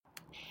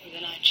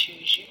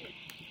choose you.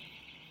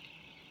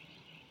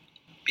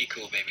 Be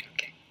cool, baby.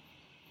 Okay.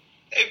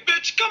 Hey,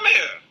 bitch, come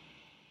here.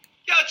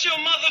 Got your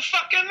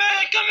motherfucking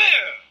man, come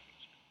here.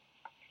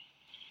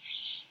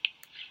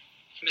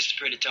 Mr.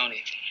 Pretty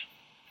Tony,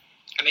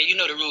 I mean, you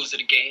know the rules of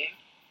the game.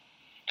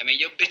 I mean,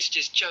 your bitch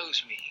just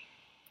chose me.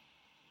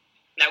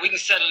 Now, we can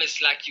settle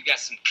this like you got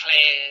some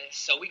class,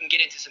 so we can get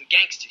into some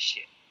gangster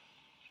shit.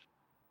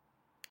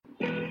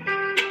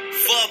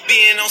 Fuck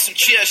being on some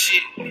chill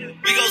shit. We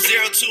go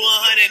 0 to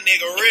 100,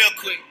 nigga, real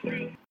quick.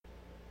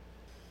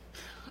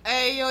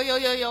 Hey,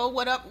 yo,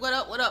 what up,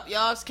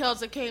 y'all? It's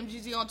Kels at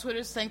KMGZ on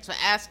Twitter. Thanks for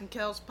asking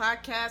Kels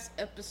Podcast,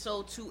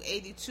 episode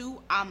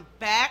 282. I'm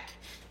back.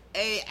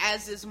 Hey,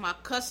 as is my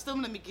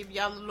custom, let me give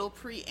y'all a little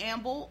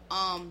preamble.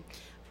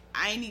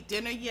 I ain't eat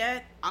dinner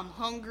yet. I'm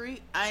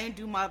hungry. I ain't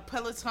do my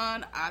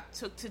Peloton. I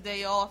took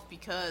today off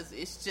because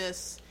it's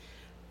just,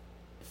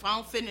 if I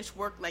don't finish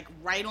work like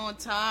right on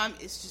time,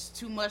 it's just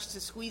too much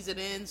to squeeze it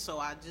in, so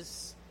I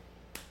just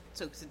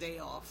took today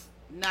off.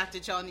 Not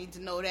that y'all need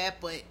to know that,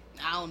 but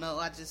I don't know.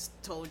 I just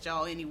told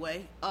y'all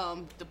anyway.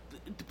 The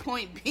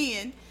point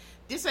being,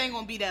 this ain't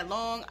gonna be that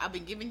long. I've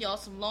been giving y'all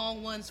some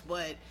long ones,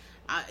 but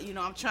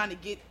I'm trying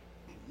to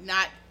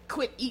not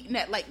quit eating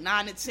at like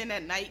 9 and 10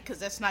 at night, because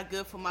that's not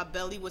good for my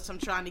belly, which I'm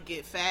trying to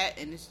get fat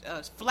and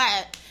it's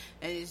flat,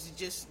 and it's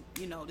just,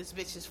 this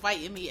bitch is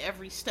fighting me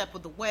every step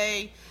of the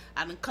way.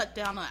 I done cut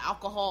down on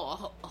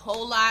alcohol a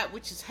whole lot,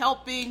 which is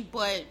helping,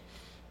 but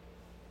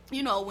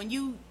when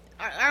you,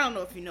 I don't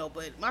know if you know,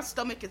 but my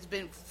stomach has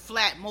been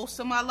flat most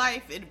of my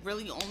life. It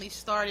really only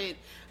started,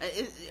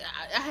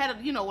 I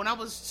had, when I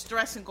was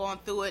stressing going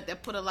through it,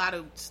 that put a lot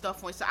of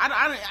stuff on. So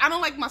I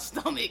don't like my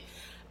stomach.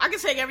 I can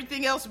take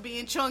everything else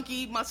being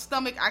chunky. My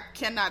stomach, I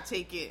cannot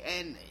take it.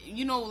 And,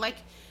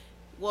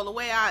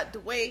 the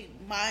way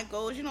mine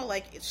goes,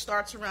 it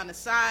starts around the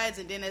sides,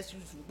 and then as you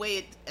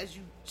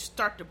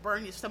start to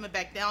burn your stomach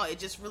back down, it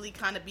just really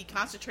kind of be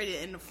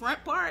concentrated in the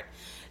front part.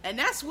 And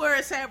that's where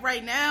it's at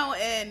right now.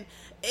 And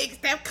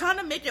that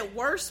kind of make it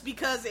worse,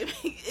 because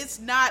it's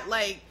not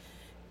like,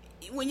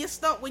 when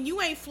you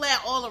ain't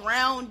flat all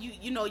around,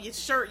 your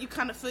shirt, you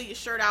kind of fill your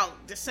shirt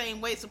out the same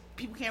way, so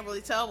people can't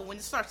really tell. But when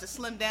it starts to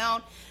slim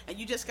down and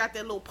you just got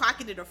that little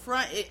pocket in the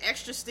front, it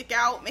extra stick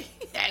out,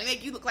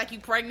 make you look like you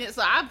pregnant.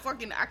 So I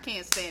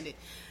can't stand it.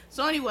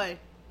 So anyway,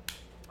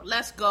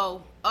 let's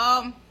go.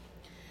 Yours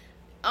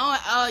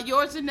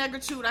in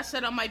Negritude, I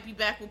said I might be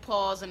back with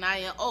pause, and I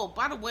am. Oh,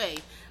 by the way,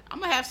 I'm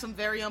going to have some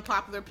very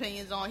unpopular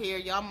opinions on here.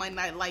 Y'all might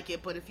not like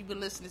it, but if you've been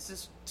listening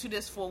to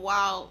this for a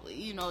while,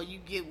 you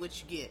get what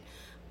you get.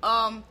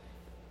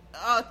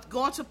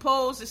 Going to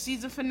Pose, the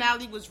season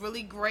finale was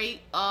really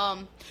great.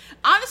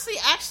 Honestly,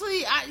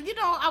 actually,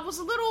 I was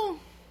a little,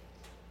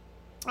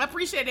 I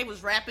appreciate they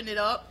was wrapping it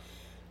up.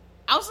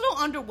 I was a little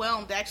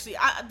underwhelmed, actually.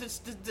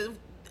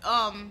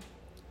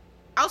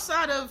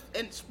 Outside of,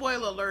 and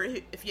spoiler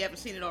alert if you haven't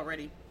seen it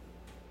already,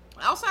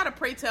 outside of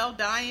Pray Tell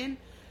dying,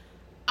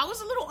 I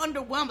was a little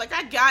underwhelmed. Like,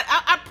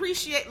 I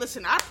appreciate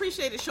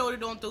the show that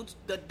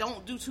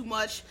don't do too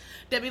much.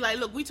 They be like,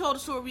 look, we told the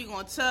story we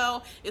gonna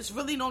tell. It's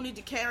really no need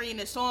to carrying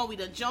this on. We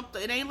done jumped.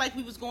 It ain't like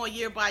we was going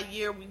year by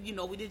year. We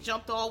did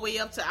jumped all the way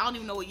up to, I don't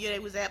even know what year they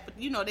was at, but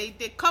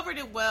they covered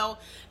it well.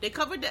 They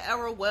covered the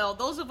era well.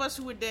 Those of us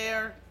who were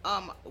there,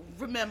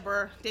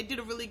 remember, they did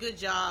a really good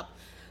job.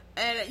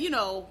 And,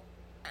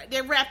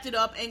 they wrapped it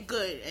up and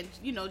good. And,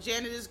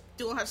 Janet is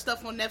doing her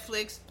stuff on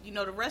Netflix.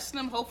 The rest of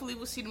them, hopefully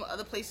we'll see them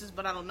other places,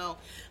 but I don't know.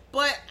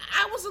 But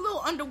I was a little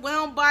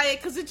underwhelmed by it,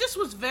 because it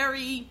was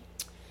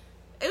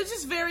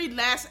just very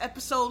last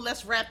episode,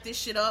 let's wrap this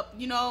shit up.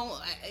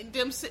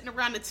 Them sitting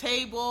around the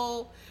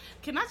table.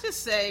 Can I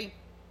just say,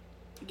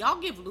 y'all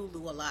give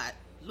Lulu a lot.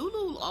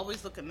 Lulu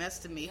always look a mess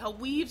to me. Her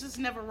weaves is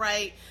never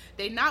right.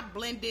 They not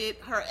blended.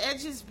 Her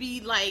edges be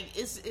like,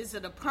 is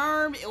it a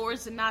perm or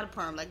is it not a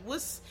perm? Like,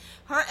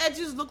 her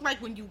edges look like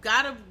when you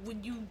got a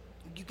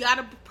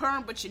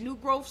perm, but your new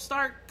growth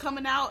start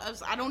coming out.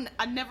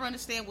 I never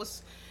understand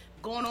what's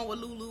going on with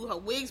Lulu. Her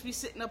wigs be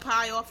sitting up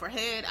high off her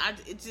head.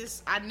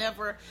 I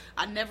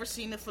never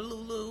seen it for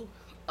Lulu.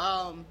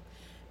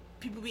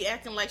 People be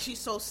acting like she's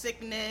so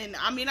sickening.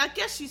 I mean, I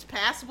guess she's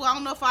passable. I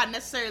don't know if I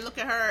necessarily look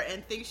at her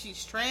and think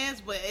she's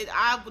trans, but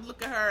I would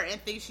look at her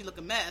and think she look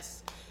a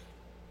mess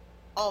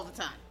all the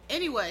time.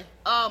 Anyway,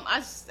 I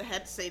just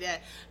had to say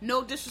that.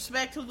 No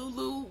disrespect to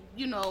Lulu,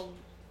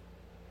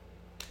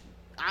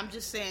 I'm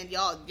just saying,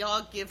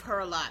 y'all give her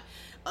a lot.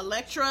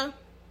 Elektra,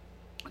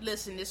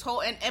 listen, this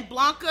whole, and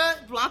Blanca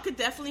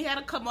definitely had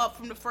to come up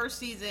from the first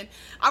season.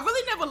 I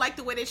really never liked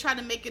the way they tried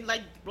to make it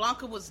like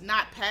Blanca was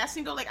not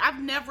passing, though. Like,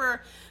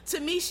 to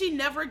me, she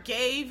never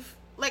gave,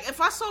 like, if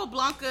I saw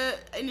Blanca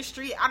in the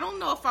street, I don't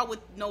know if I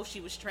would know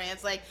she was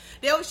trans. Like,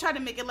 they always tried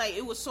to make it like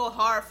it was so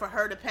hard for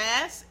her to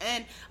pass.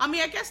 And, I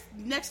mean, I guess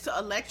next to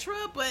Elektra,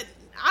 but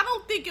I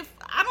don't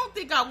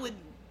think I would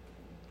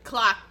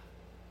clock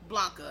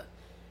Blanca.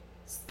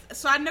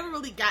 So I never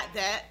really got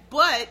that,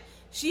 but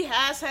she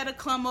has had a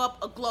come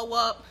up, a glow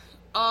up.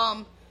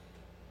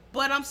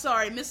 But I'm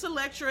sorry, Miss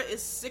Electra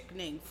is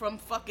sickening. From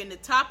fucking the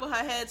top of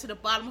her head to the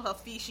bottom of her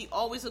feet, she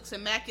always looks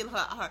immaculate.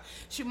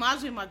 She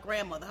reminds me of my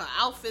grandmother. Her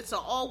outfits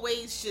are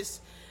always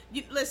just...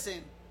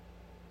 listen,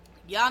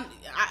 y'all,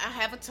 I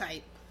have a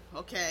type,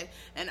 okay?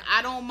 And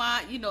I don't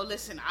mind,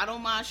 listen, I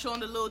don't mind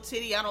showing the little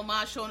titty. I don't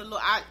mind showing the little...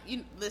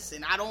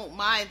 listen, I don't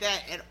mind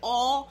that at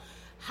all.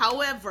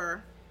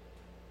 However...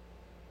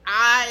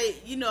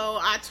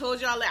 I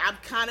told y'all that I'm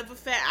kind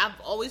of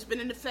I've always been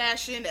into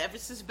fashion ever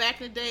since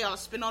back in the day. I'll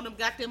spend all them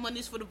goddamn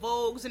monies for the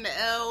Vogues and the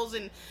L's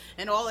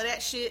and all of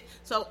that shit.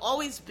 So I've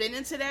always been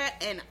into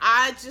that, and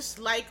I just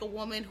like a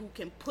woman who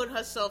can put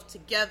herself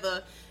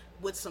together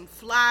with some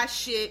fly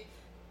shit,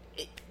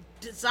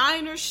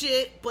 designer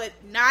shit, but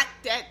not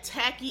that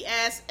tacky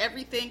ass,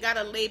 everything got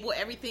a label,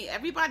 everything.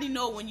 Everybody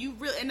know when you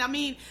really, and I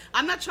mean,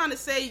 I'm not trying to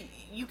say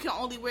you can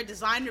only wear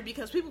designer,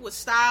 because people with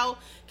style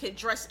can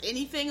dress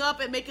anything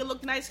up and make it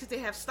look nice because they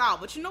have style.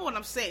 But you know what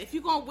I'm saying? If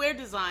you're gonna wear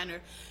designer,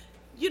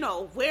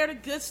 wear the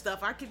good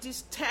stuff. I could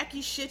just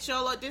tacky shit,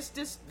 y'all.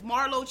 This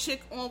Marlo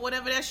chick on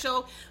whatever that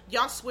show,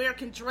 y'all swear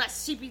can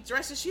dress. She be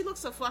dressing. She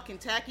looks a fucking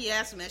tacky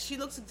ass, man. She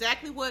looks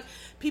exactly what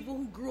people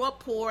who grew up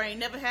poor, ain't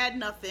never had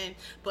nothing,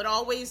 but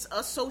always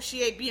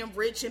associate being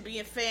rich and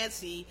being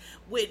fancy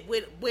with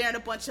wearing a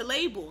bunch of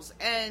labels.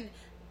 And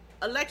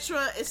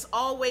Electra is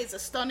always a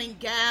stunning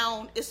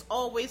gown. It's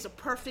always a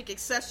perfect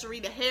accessory.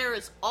 The hair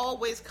is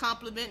always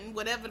complimenting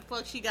whatever the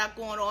fuck she got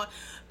going on.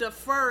 The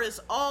fur is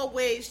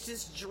always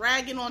just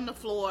dragging on the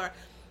floor.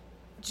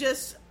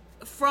 Just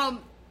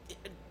from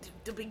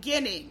the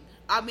beginning.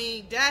 I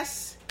mean,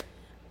 that's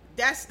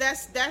my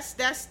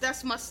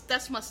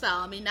style.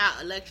 I mean,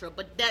 not Electra,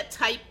 but that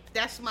type.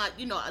 That's my.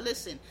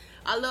 Listen.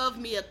 I love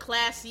me a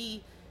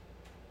classy,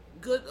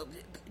 good,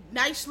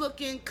 nice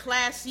looking,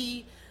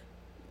 classy.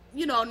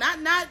 Not,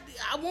 I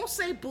won't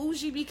say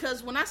bougie,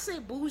 because when I say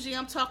bougie,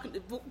 I'm talking,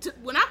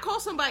 when I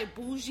call somebody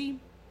bougie,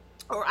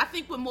 or I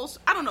think with most,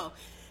 I don't know,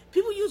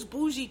 people use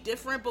bougie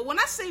different, but when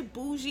I say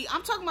bougie,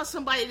 I'm talking about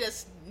somebody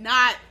that's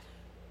not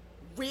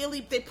really,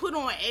 they put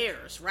on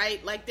airs,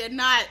 right? Like, they're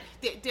not,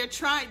 they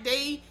try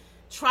to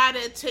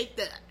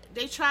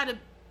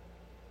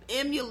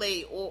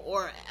emulate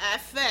or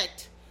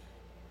affect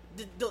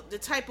the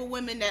type of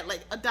women that, like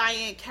a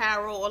Diane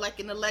Carroll or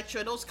like an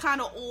Electra, those kind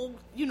of old,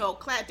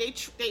 clad, they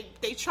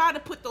try to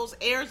put those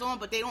airs on,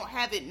 but they don't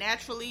have it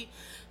naturally.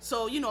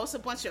 So, it's a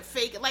bunch of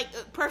fake, like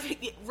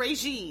perfect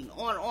Regine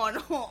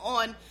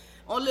on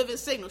Living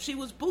Signal. She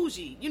was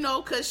bougie,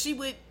 because she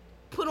would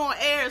put on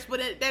airs, but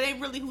that ain't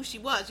really who she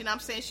was. You know what I'm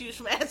saying? She was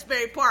from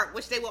Asbury Park,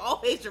 which they will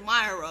always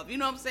remind her of. You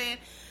know what I'm saying?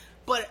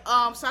 But,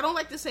 so I don't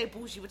like to say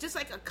bougie, but just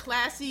like a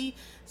classy,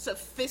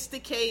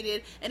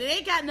 sophisticated, and it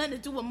ain't got nothing to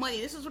do with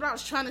money. This is what I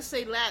was trying to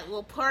say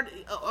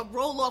a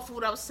roll off of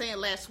what I was saying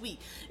last week.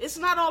 It's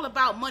not all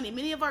about money.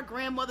 Many of our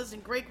grandmothers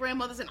and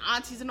great-grandmothers and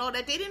aunties and all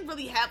that, they didn't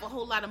really have a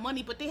whole lot of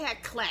money, but they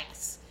had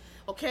class.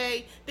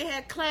 Okay? They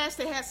had class,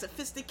 they had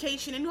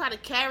sophistication, they knew how to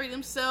carry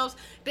themselves.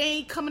 They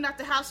ain't coming out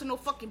the house in no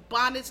fucking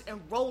bonnets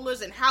and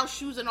rollers and house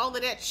shoes and all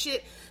of that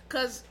shit,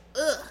 because,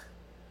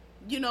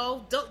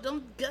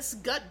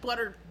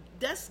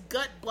 that's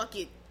gut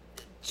bucket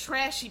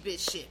trashy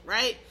bitch shit,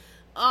 right?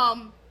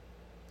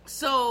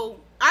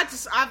 So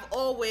I've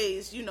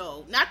always,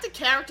 not the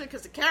character,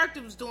 because the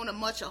character was doing a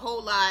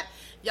whole lot.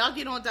 Y'all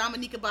get on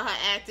Dominica about her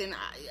acting.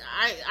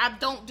 I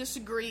don't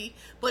disagree,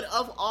 but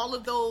of all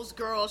of those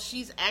girls,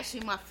 she's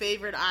actually my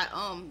favorite.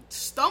 I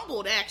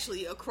stumbled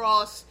actually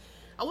across,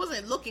 I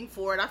wasn't looking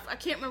for it. I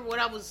can't remember what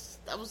I was,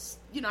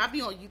 I'd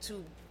be on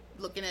YouTube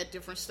looking at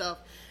different stuff.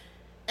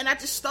 And I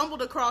just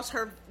stumbled across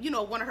her,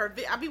 one of her,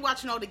 I be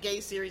watching all the gay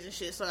series and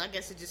shit, so I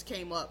guess it just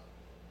came up.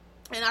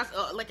 And I,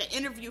 like an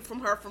interview from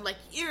her from like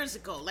years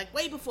ago, like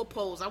way before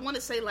Pose. I want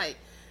to say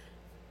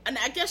and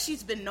I guess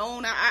she's been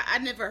known, I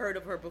never heard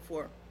of her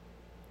before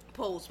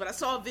Pose, but I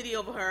saw a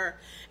video of her,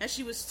 and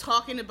she was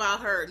talking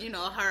about her,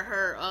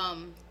 her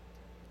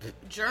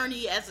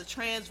journey as a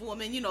trans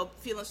woman,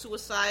 feeling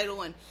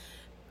suicidal, and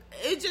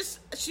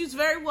she's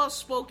very well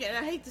spoken, and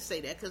I hate to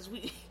say that, because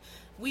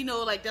we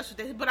know, like, that's what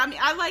they, but I mean,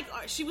 I like,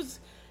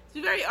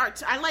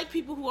 I like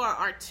people who are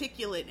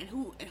articulate and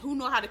who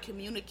know how to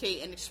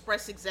communicate and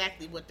express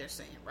exactly what they're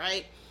saying,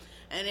 right?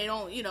 And they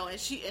don't, and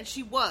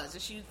she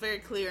was very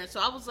clear, and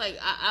so I was like,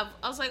 I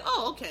was like,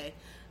 oh, okay,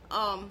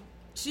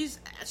 she's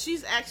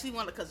actually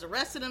one, because the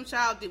rest of them,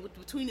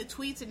 between the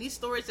tweets and these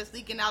stories that's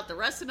leaking out, the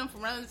rest of them,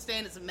 from what I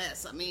understand, is a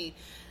mess. I mean,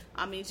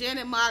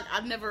 Janet Mock,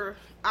 I'm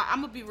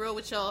gonna be real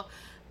with y'all,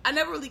 I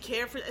never really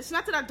cared for, it's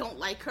not that I don't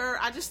like her,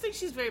 I just think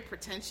she's very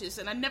pretentious,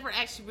 and I never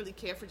actually really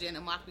cared for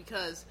Janet Mock,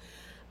 because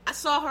I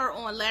saw her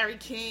on Larry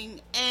King,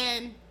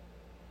 and,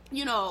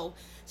 she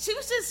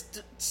was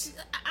just,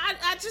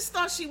 I just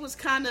thought she was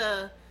kind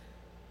of,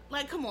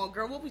 like, come on,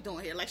 girl, what we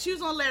doing here? Like, she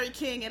was on Larry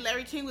King, and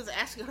Larry King was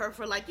asking her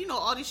for, like,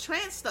 all these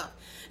trans stuff,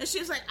 and she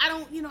was like, I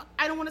don't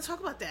want to talk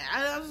about that,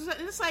 and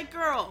it's like,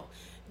 girl,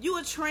 you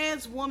a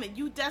trans woman,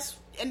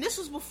 and this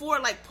was before,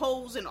 like,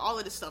 Pose and all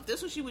of this stuff.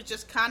 This was, she was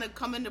just kind of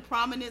coming to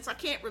prominence. I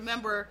can't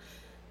remember.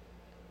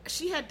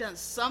 She had done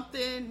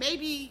something,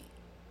 maybe,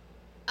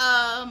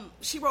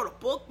 She wrote a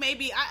book,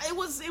 maybe. It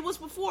was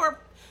before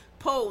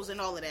Pose and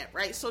all of that,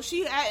 right? So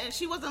she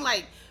wasn't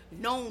like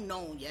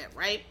known yet,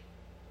 right?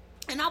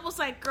 And I was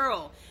like,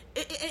 girl,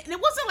 it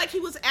wasn't like he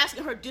was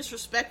asking her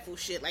disrespectful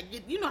shit. Like,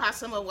 you know how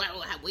someone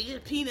with your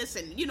penis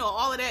and, you know,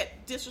 all of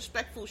that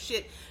disrespectful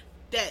shit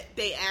that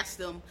they asked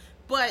them.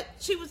 But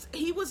he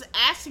was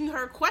asking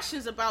her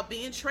questions about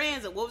being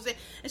trans and what was it,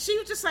 and she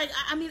was just like,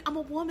 I mean, I'm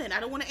a woman.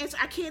 I don't want to answer.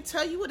 I can't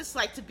tell you what it's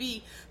like to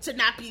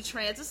not be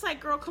trans. It's like,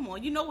 girl, come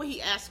on. You know what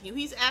he asking you?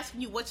 He's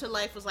asking you what your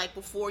life was like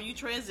before you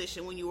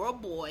transitioned, when you were a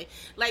boy.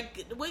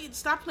 Like, wait,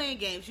 stop playing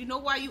games. You know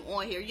why you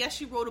on here? Yes,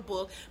 you wrote a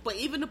book, but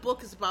even the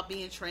book is about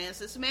being trans.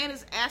 This man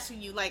is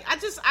asking you, like, I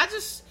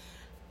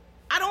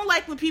don't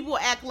like when people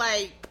act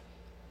like,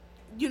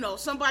 you know,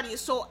 somebody is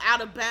so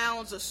out of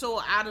bounds or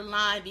so out of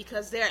line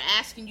because they're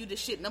asking you the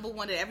shit, number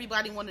one, that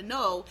everybody want to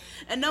know,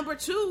 and number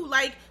two,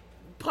 like,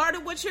 part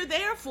of what you're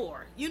there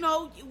for. You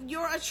know,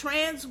 you're a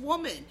trans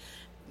woman.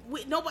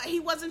 He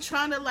wasn't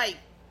trying to, like,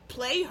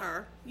 play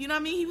her. You know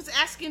what I mean? He was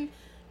asking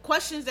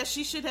questions that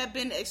she should have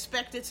been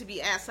expected to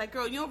be asked. Like,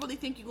 girl, you don't really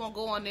think you're going to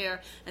go on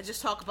there and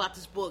just talk about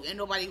this book and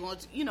nobody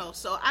wants, you know.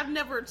 So I've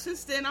never,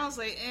 since then, I was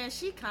like,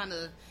 she kind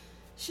of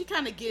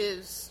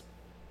gives,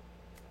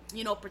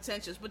 you know,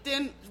 pretentious. But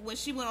then when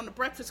she went on the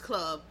Breakfast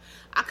Club,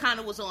 I kind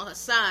of was on her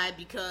side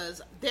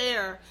because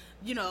there,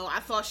 you know, I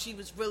thought she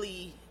was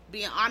really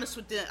being honest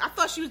with them. I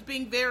thought she went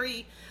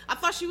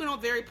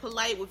on very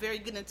polite with very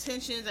good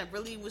intentions and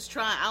really was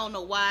trying. I don't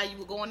know why you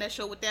would go on that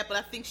show with that, but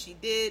I think she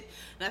did.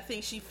 And I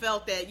think she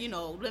felt that, you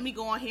know, let me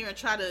go on here and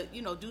try to,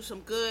 you know, do some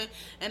good.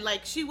 And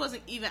like, she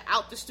wasn't even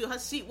out the studio. Her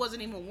seat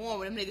wasn't even warm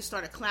when them niggas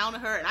started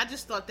clowning her. And I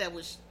just thought that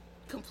was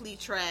complete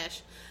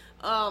trash.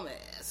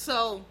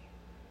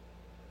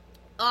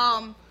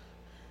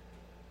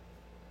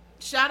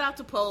 Shout out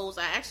to Pose.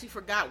 I actually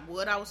forgot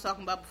what I was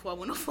talking about before I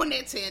went off on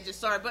that tangent.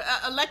 Sorry, but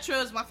Elektra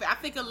is my favorite. I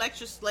think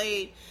Elektra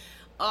slayed.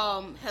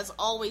 Has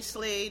always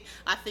slayed.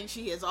 I think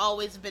she has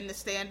always been the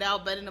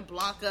standout, better than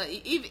Blanca.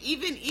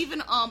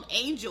 Even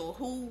Angel,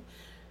 who,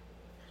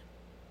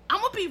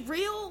 I'm gonna be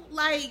real,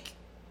 like,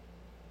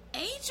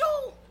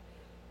 Angel.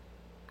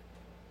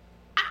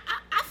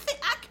 I think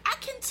I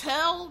can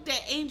tell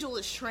that Angel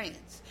is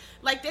trans.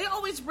 Like, they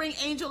always bring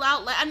Angel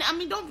out. Like, I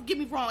mean, don't get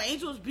me wrong.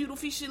 Angel is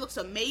beautiful. She looks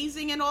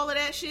amazing and all of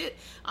that shit.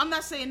 I'm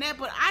not saying that,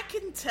 but I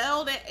can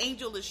tell that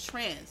Angel is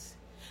trans.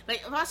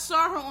 Like, if I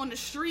saw her on the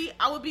street,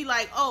 I would be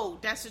like, oh,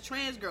 that's a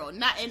trans girl.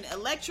 Not in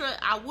Elektra,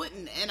 I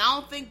wouldn't. And I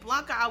don't think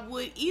Blanca, I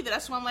would either.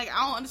 That's why I'm like,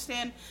 I don't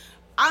understand.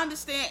 I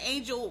understand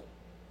Angel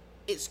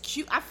is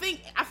cute. I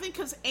think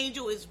because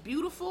Angel is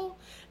beautiful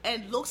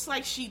and looks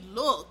like she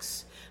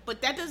looks,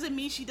 but that doesn't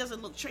mean she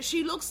doesn't look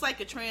she looks like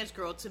a trans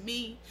girl to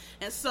me.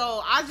 And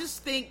so I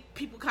just think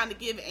people kind of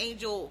give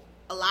Angel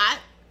a lot.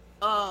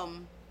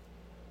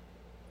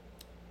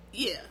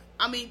 Yeah,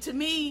 I mean, to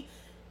me,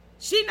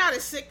 she's not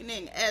as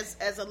sickening as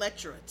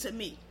Elektra to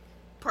me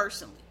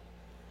personally.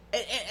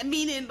 And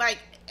meaning, like,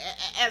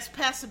 as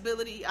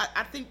passability,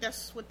 I think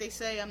that's what they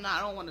say. I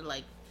don't want to,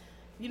 like,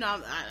 you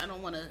know, I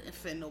don't want to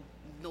offend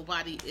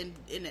nobody in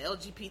the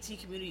LGBT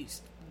community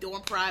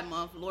during Pride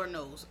Month, Lord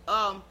knows.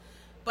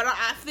 But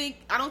I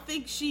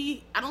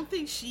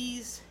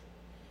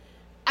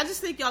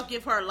just think y'all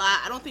give her a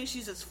lot. I don't think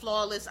she's as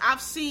flawless.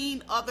 I've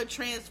seen other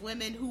trans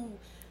women who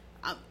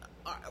are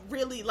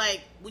really,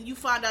 like, when you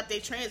find out they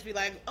trans, be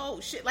like, oh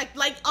shit, like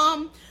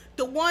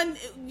the one,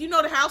 you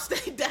know, the house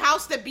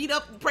that beat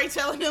up Pray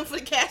Tell him for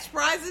the cash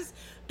prizes,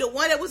 the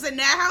one that was in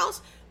that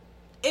house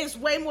is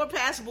way more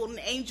passable than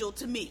Angel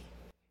to me.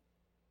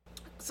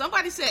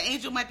 Somebody said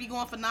Angel might be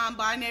going for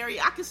non-binary.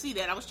 I can see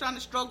that. I was trying to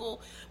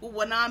struggle with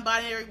what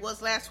non-binary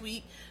was last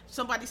week.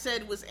 Somebody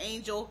said it was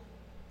Angel.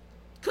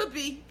 Could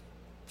be.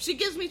 She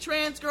gives me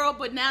trans girl,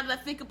 but now that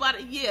I think about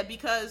it, yeah,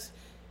 because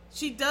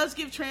she does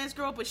give trans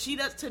girl, but she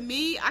does, to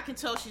me, I can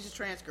tell she's a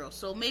trans girl.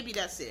 So maybe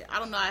that's it. I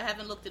don't know. I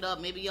haven't looked it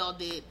up. Maybe y'all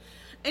did.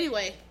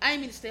 Anyway, I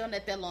didn't mean to stay on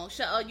that long.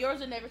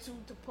 Yours are never to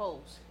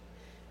Pose.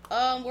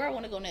 Where I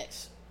want to go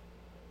next?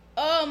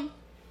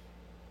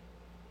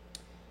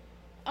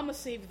 I'm gonna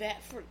save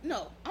that for,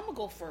 no, I'm gonna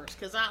go first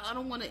because I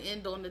don't want to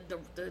end on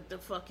the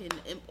fucking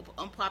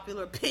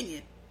unpopular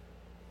opinion.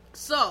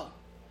 So,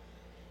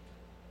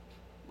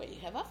 wait,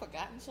 have I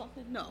forgotten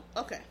something? No.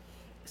 Okay.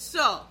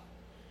 So,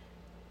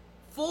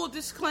 full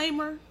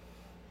disclaimer,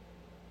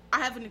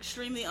 I have an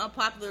extremely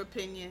unpopular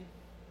opinion.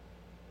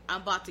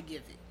 I'm about to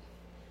give it.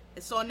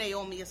 It's on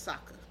Naomi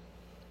Osaka.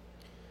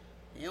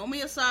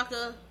 Naomi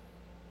Osaka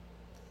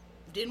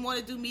didn't want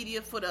to do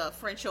media for the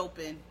French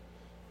Open.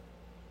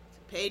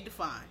 Paid the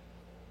fine,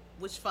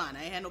 which fine,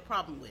 I ain't had no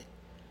problem with.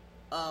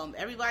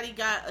 Everybody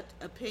got an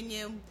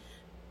opinion,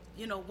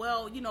 you know,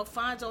 well, you know,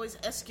 fines always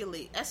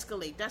escalate.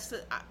 That's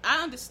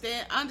I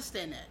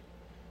understand that.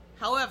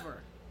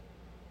 However,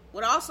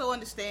 what I also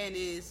understand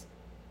is,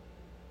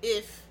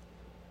 if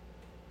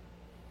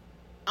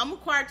I'm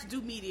required to do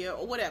media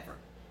or whatever,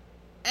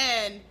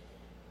 and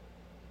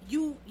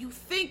you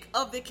think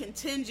of the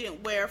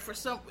contingent where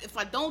if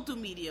I don't do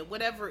media,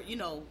 whatever, you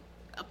know,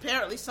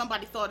 apparently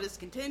somebody thought it's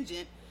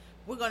contingent,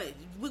 we're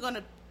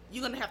gonna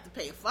you're going to have to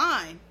pay a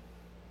fine,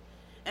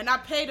 and I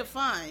pay the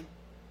fine,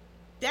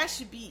 that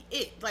should be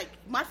it. Like,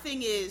 my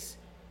thing is,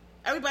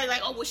 everybody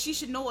like, oh, well, she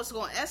should know what's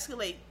going to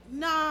escalate.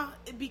 Nah,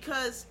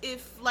 because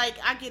if, like,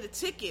 I get a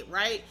ticket,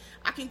 right,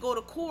 I can go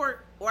to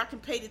court, or I can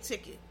pay the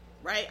ticket,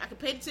 right? I can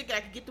pay the ticket,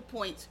 I can get the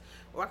points,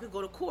 or I can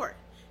go to court.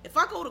 If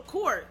I go to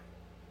court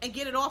and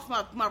get it off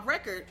my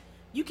record,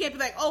 you can't be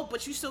like, oh,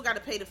 but you still got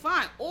to pay the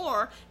fine.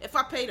 Or if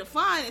I pay the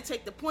fine and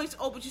take the points,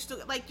 oh, but you still,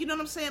 like, you know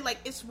what I'm saying? Like,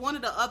 it's one or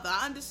the other.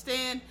 I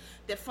understand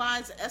that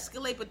fines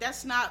escalate, but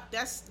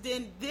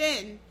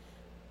then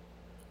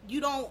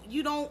you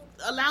don't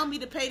allow me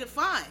to pay the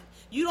fine.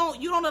 You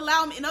don't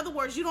allow me, in other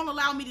words, you don't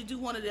allow me to do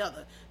one or the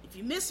other. If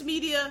you miss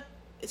media,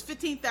 it's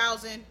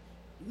 $15,000.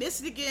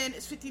 Miss it again,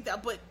 it's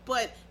 $15,000.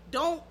 But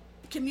don't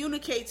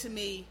communicate to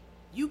me,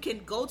 you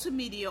can go to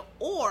media,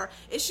 or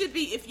it should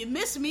be, if you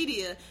miss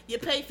media, you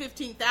pay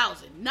 $15,000.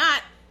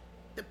 Not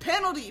the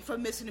penalty for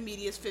missing the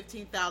media is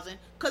 $15,000,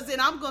 because then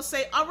I'm gonna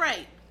say, all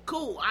right,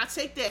 cool, I'll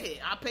take that hit.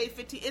 I'll pay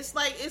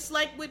 $15,000. It's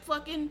like with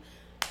fucking,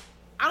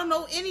 I don't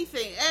know,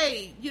 anything.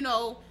 Hey, you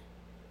know,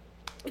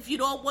 if you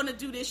don't want to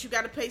do this, you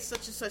got to pay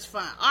such and such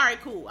fine. All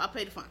right, cool, I'll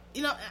pay the fine.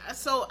 You know,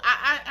 so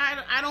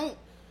I don't.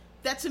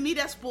 That, to me,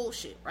 that's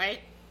bullshit,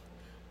 right?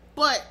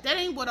 But that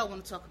ain't what I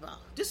want to talk about.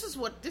 This is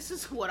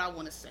what I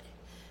want to say.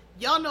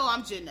 Y'all know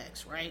I'm Gen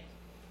X, right?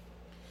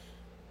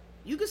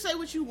 You can say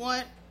what you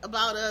want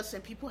about us,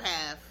 and people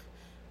have.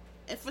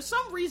 And for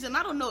some reason,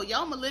 I don't know,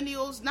 y'all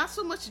millennials, not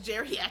so much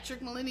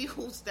geriatric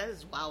millennials, that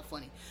is wild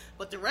funny.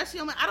 But the rest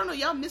of y'all, I don't know,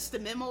 y'all missed the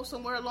memo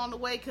somewhere along the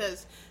way,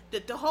 because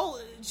the whole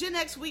Gen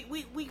X, we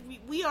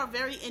are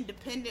very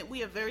independent,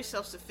 we are very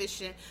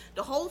self-sufficient.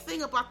 The whole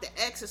thing about the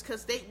X is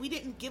because we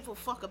didn't give a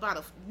fuck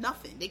about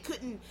nothing. They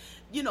couldn't,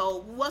 you know,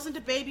 wasn't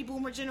the baby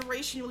boomer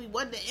generation, we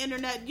wasn't the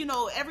internet, you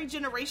know, every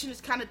generation is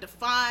kind of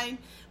defined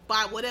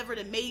by whatever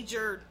the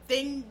major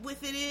thing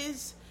with it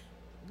is.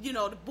 You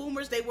know, the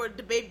boomers, they were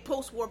the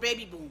post-war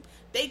baby boom.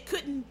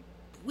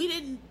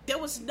 There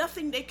was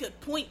nothing they could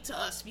point to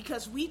us,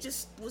 because we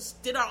just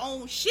did our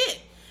own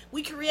shit.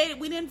 We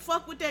didn't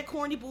fuck with that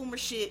corny boomer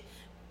shit.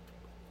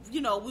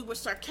 You know, we were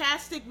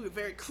sarcastic, we were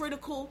very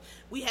critical,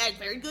 we had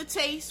very good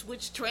taste,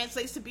 which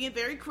translates to being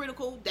very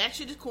critical. That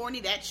shit is corny,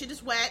 that shit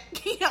is whack,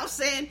 you know what I'm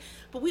saying?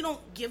 But we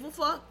don't give a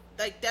fuck.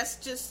 Like, that's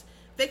just,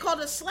 they called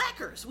us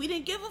slackers. We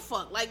didn't give a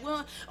fuck. Like,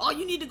 well, oh,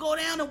 you need to go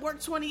down and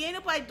work 20. Ain't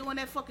nobody doing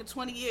that fucking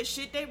 20-year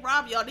shit. They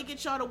rob y'all. They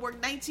get y'all to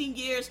work 19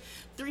 years,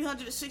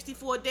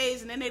 364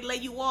 days, and then they lay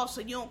you off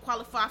so you don't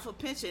qualify for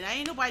pension.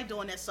 Ain't nobody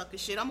doing that sucker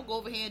shit. I'm gonna go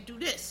over here and do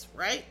this,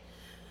 right?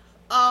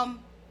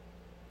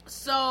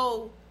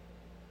 So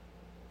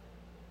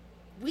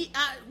we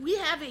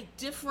have a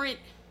different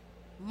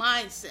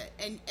mindset,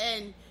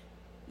 and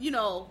you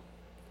know,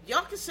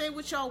 y'all can say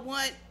what y'all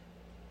want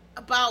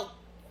about.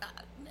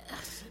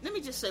 Let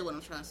me just say what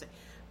I'm trying to say.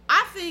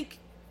 I think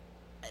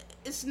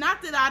it's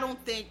not that I don't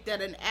think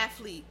that an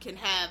athlete can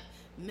have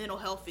mental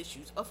health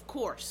issues. Of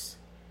course,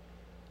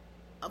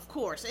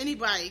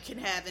 anybody can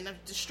have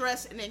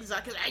distress and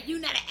anxiety. Are you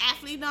not an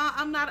athlete? No,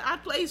 I'm not. I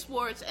play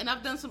sports, and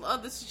I've done some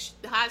other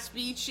high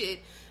speed shit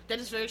that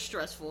is very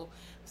stressful.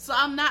 So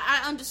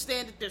I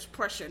understand that there's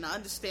pressure, and I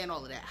understand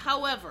all of that.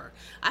 However,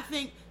 I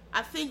think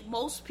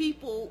most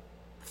people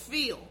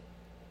feel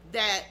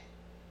that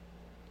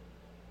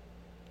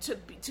to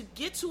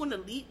get to an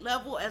elite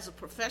level as a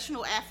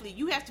professional athlete,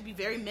 you have to be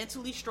very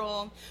mentally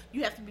strong.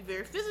 You have to be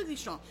very physically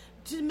strong.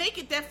 To make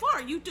it that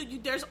far,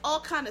 there's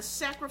all kind of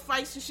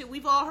sacrifice and shit.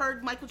 We've all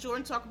heard Michael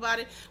Jordan talk about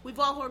it. We've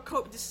all heard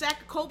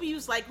Kobe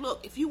was like,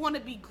 look, if you want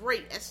to be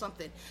great at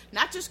something,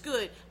 not just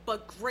good,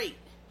 but great,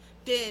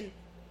 then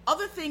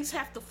other things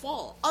have to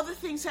fall. Other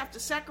things have to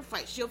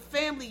sacrifice. Your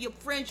family, your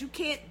friends, you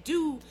can't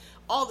do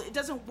it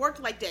doesn't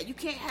work like that. You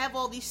can't have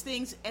all these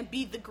things and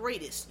be the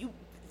greatest.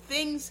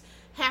 Things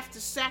have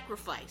to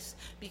sacrifice,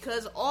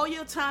 because all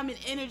your time and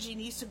energy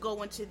needs to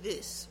go into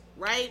this,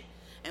 right?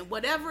 And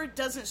whatever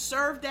doesn't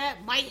serve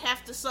that might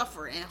have to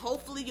suffer, and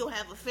hopefully you'll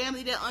have a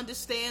family that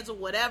understands or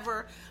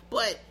whatever,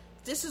 but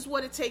this is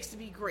what it takes to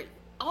be great.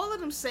 All of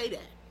them say that.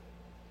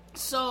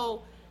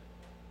 So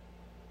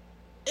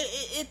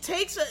it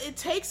takes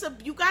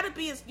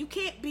you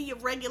can't be a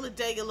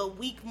regular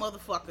weak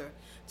motherfucker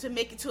to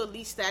make it to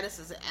elite status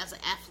as an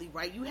athlete,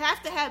 right? You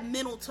have to have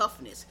mental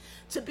toughness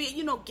to be,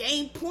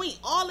 game point,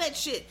 all that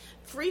shit,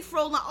 free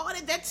throw line, all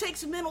that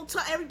takes mental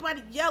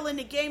everybody yelling,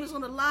 the game is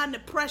on the line, the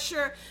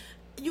pressure,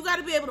 you got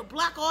to be able to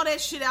block all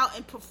that shit out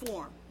and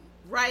perform,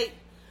 right?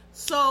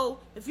 So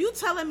if you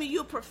telling me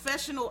you're a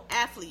professional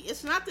athlete,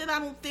 it's not that I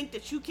don't think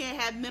that you can't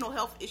have mental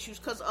health issues,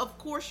 because of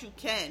course you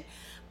can,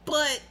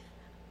 but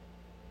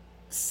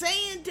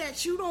saying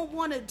that you don't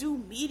want to do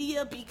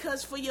media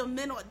because for your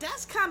mental,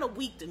 that's kind of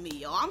weak to me,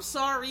 yo. I'm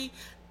sorry.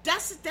 I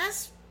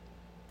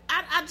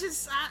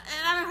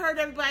done heard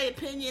everybody's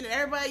opinion, and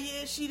everybody,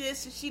 yeah, she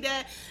this and she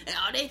that,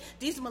 and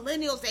these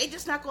millennials, they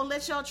just not gonna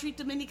let y'all treat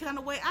them any kind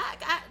of way.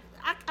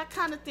 I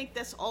kind of think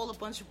that's all a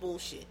bunch of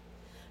bullshit,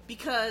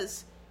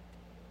 because,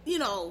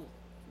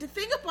 the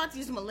thing about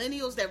these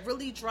millennials that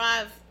really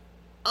drive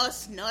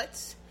us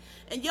nuts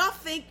And y'all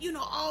think, you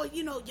know, oh,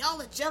 you know,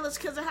 y'all are jealous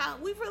because of how,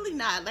 we really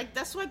not. Like,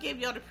 that's why I gave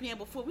y'all the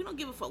preamble before. We don't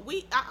give a fuck.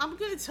 I'm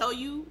going to tell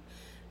you,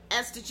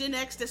 as the Gen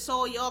X that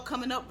saw y'all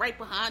coming up right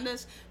behind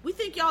us, we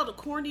think y'all the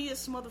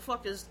corniest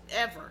motherfuckers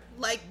ever.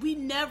 Like, we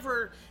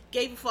never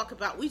gave a fuck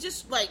about, we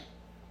just, like,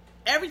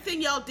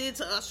 everything y'all did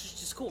to us was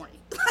just corny.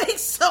 Like,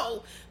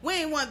 so, we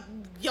ain't want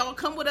y'all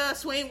come with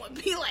us, we ain't want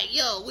to be like,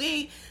 yo, we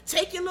ain't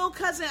take your little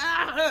cousin,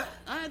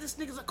 this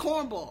nigga's a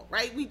cornball,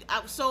 right?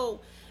 So,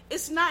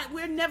 it's not,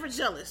 we're never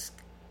jealous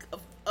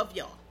of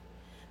y'all,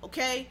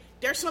 okay?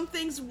 There's some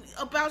things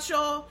about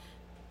y'all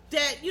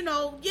that, you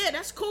know, yeah,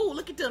 that's cool,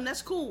 look at them,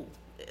 that's cool.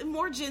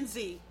 More Gen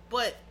Z,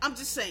 but I'm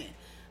just saying.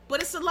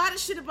 But it's a lot of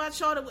shit about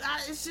y'all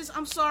that it's just,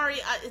 I'm sorry,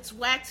 it's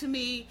whack to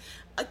me.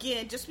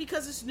 Again, just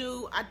because it's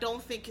new, I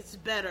don't think it's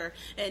better.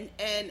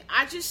 And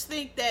I just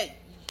think that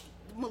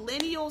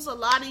millennials, a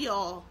lot of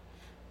y'all,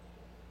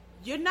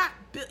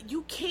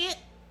 you can't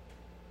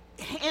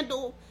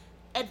handle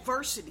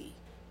adversity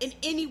in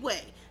any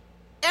way.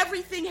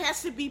 Everything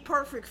has to be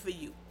perfect for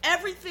you.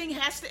 Everything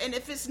has to, and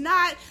if it's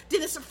not,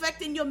 then it's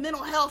affecting your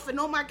mental health, and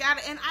oh my God,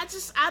 and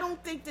I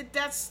don't think that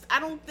that's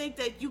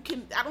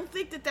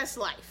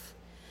life.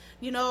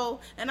 You know,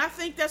 and I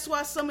think that's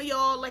why some of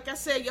y'all, like I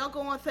said, y'all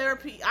go on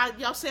therapy.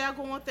 Y'all say I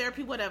go on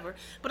therapy, whatever.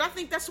 But I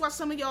think that's why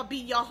some of y'all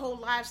beat y'all whole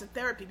lives in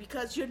therapy,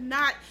 because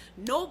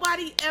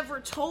nobody ever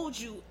told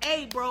you,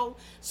 hey, bro,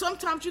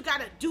 sometimes you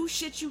gotta do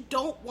shit you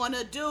don't want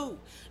to do.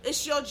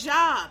 It's your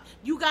job.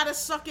 You gotta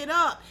suck it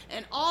up.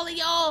 And all of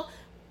y'all,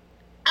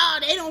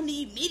 they don't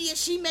need media.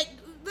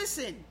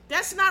 Listen,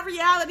 that's not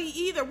reality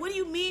either. What do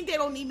you mean they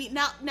don't need me?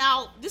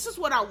 Now, this is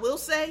what I will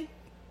say.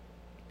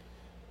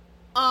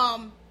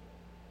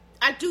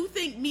 I do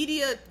think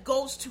media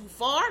goes too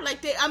far.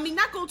 Like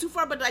not go too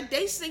far, but like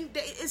they think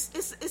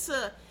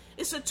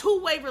it's a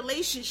two-way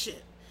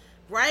relationship,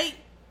 right?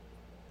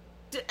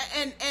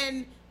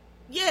 And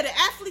yeah, the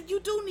athlete, you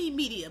do need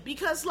media,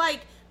 because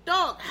like,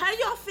 dog, how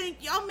y'all think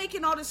y'all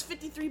making all this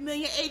 53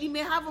 million, 80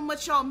 million, however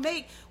much y'all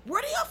make?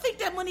 Where do y'all think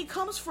that money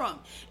comes from?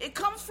 It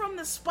comes from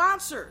the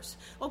sponsors,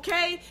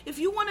 okay? If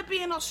you want to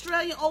be an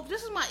Australian Open,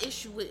 this is my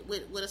issue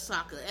with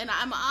Osaka, and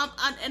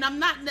I'm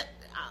not.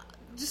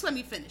 Just let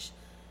me finish.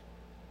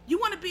 You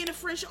want to be in the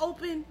French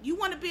Open? You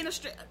want to be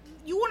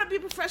you want to be a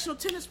professional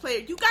tennis player?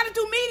 You got to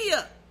do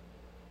media.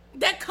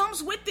 That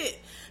comes with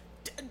it.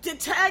 The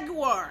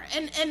Jaguar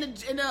and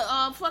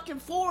the fucking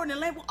Ford and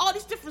label, all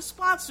these different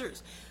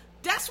sponsors.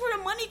 That's where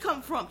the money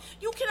come from.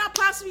 You cannot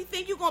possibly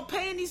think you're gonna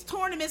pay in these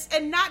tournaments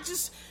and not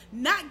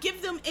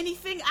give them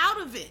anything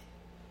out of it.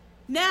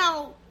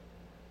 Now,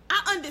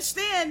 I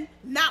understand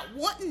not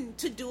wanting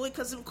to do it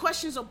because the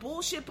questions are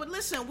bullshit. But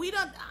listen,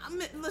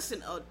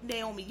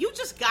 Naomi, you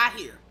just got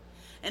here.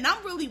 And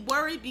I'm really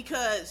worried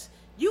because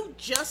you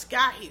just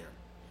got here,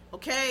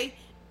 okay?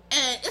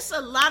 And it's a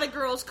lot of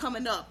girls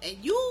coming up, and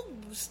you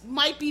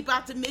might be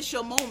about to miss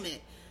your moment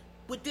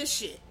with this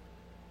shit.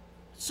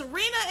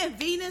 Serena and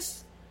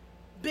Venus,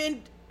 they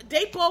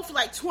both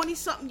like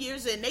 20-something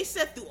years in. They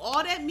sat through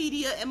all that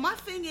media, and my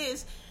thing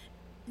is,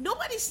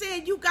 nobody's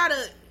saying you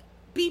gotta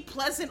be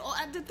pleasant.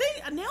 The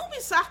thing, Naomi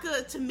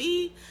Osaka, to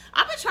me,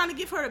 I've been trying to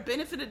give her the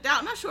benefit of the doubt.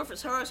 I'm not sure if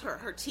it's her or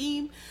her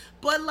team,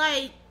 but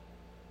like,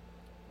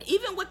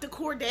 even with the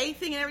Corday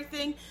thing and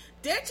everything,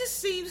 there just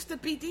seems to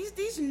be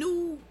these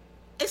new,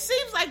 it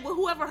seems like with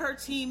whoever her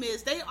team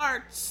is, they're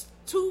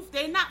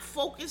not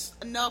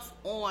focused enough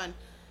on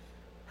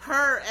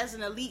her as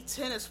an elite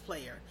tennis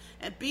player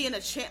and being a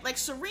champ. Like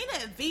Serena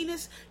and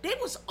Venus, they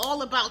was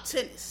all about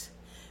tennis.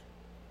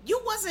 You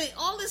wasn't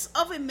all this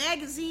other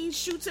magazine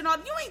shoots and all.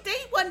 They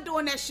wasn't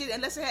doing that shit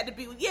unless it had to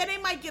be. Yeah, they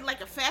might get like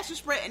a fashion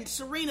spread and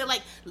Serena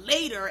like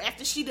later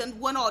after she done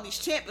won all these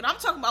champions. I'm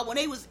talking about when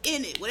they was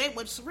in it,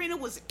 when Serena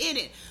was in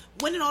it,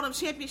 winning all them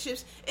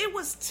championships. It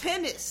was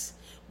tennis.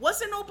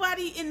 Wasn't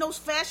nobody in those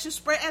fashion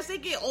spread as they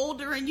get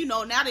older and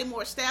now they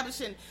more established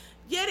and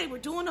yeah, they were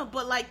doing them,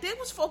 but like they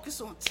was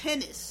focused on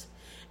tennis.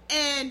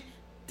 And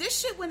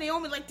this shit when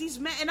Naomi like these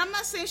men, and I'm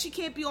not saying she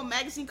can't be on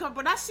magazine cover,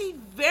 but I see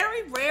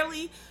very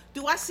rarely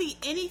do I see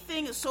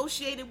anything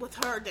associated with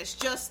her that's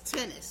just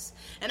tennis.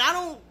 And I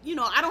don't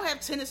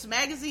have tennis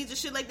magazines and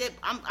shit like that.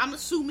 I'm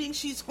assuming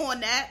she's on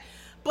that.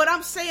 But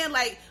I'm saying,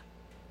 like,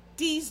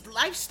 these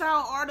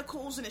lifestyle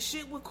articles and the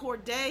shit with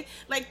Corday,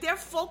 like, their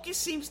focus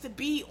seems to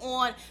be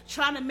on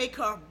trying to make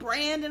her a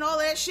brand and all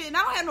that shit. And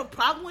I don't have no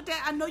problem with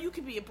that. I know you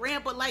can be a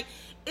brand, but, like,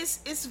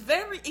 it's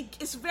very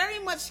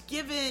much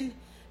given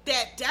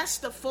that that's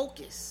the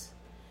focus.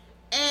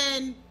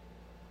 And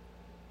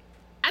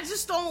I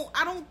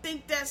don't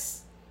think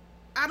that's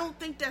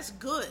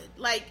good.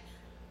 Like,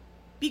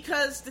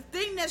 because the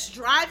thing that's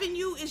driving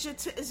you is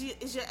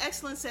your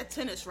excellence at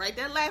tennis, right?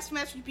 That last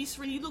match with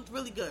Serena, you looked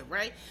really good,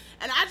 right?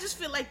 And I just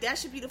feel like that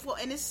should be the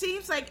focus. And it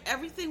seems like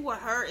everything with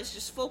her is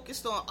just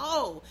focused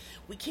on,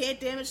 we can't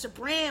damage the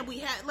brand. We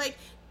had, like,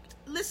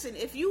 listen,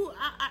 if you,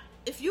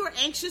 if you're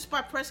anxious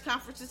by press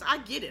conferences, I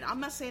get it. I'm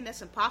not saying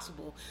that's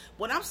impossible.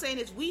 What I'm saying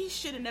is we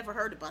should have never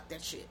heard about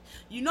that shit.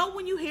 You know,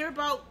 when you hear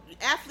about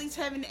athletes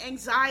having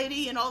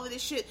anxiety and all of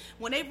this shit,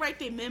 when they write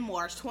their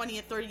memoirs 20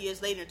 and 30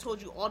 years later and told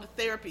you all the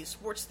therapy,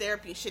 sports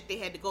therapy and shit they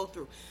had to go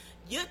through,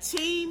 your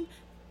team,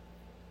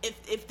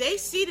 if they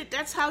see that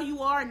that's how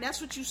you are and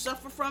that's what you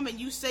suffer from and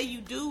you say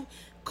you do,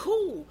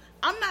 cool.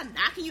 I'm not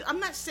knocking you. I'm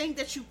not saying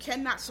that you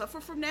cannot suffer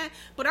from that,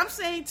 but I'm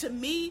saying, to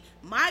me,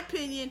 my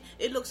opinion,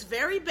 it looks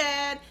very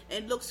bad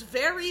and looks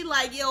very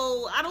like,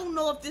 yo, I don't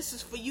know if this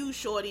is for you,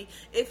 shorty.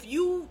 If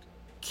you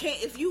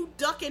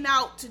ducking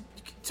out to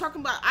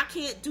talking about I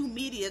can't do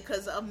media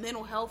because of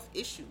mental health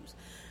issues.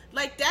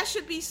 Like, that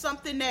should be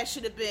something that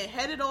should have been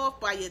headed off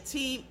by your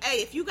team.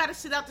 Hey, if you got to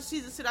sit out the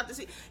season, sit out the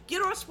season.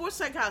 Get her a sports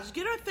psychologist.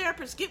 Get her a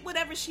therapist. Get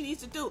whatever she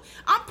needs to do.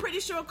 I'm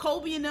pretty sure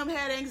Kobe and them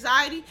had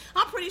anxiety.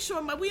 I'm pretty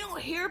sure we don't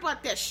hear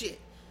about that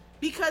shit.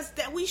 Because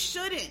that we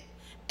shouldn't.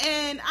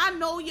 And I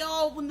know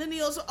y'all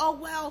millennials, oh,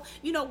 well,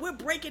 you know, we're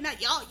breaking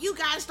that. Y'all, you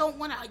guys don't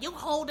want to, you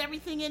hold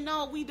everything in.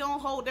 No, we don't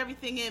hold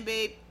everything in,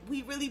 babe.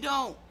 We really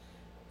don't.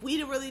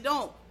 We really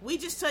don't. We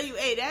just tell you,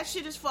 hey, that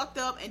shit is fucked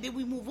up, and then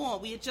we move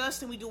on. We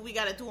adjust and we do what we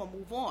gotta do and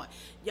move on.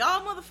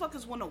 Y'all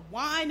motherfuckers want to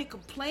whine and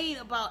complain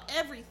about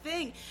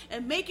everything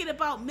and make it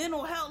about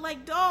mental health.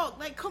 Like, dog,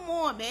 like, come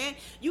on, man.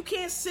 You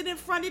can't sit in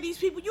front of these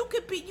people. You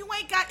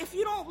ain't got, if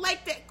you don't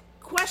like that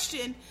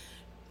question,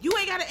 you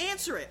ain't got to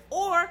answer it.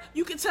 Or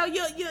you can tell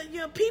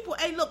your people,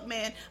 hey, look,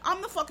 man,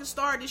 I'm the fucking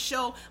star of this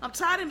show. I'm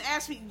tired of them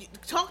asking me.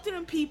 Talk to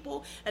them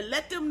people and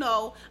let them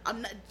know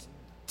I'm not.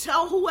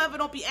 Tell whoever,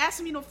 don't be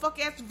asking me no fuck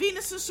ass.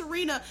 Venus and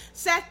Serena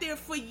sat there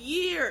for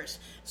years.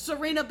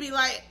 Serena be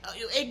like,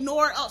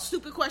 ignore a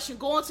stupid question,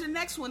 go on to the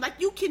next one. Like,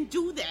 you can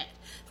do that.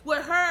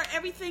 Where her,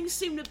 everything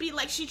seemed to be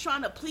like she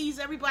trying to please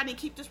everybody and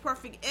keep this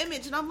perfect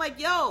image. And I'm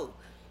like, yo,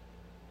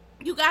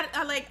 you got it.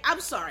 I'm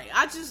sorry.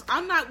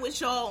 I'm not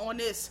with y'all on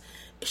this.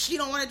 She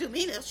don't want to do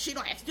media. She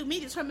don't have to do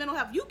media. It's her mental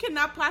health. You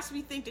cannot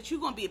possibly think that you're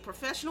going to be a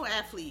professional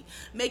athlete,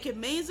 making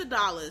millions of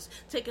dollars,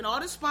 taking all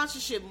the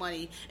sponsorship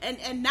money,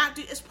 and not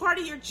do. It's part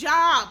of your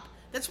job.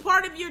 That's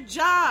part of your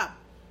job.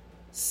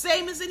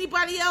 Same as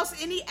anybody else,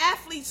 any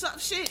athlete, some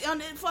shit on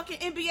the fucking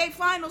NBA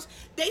finals,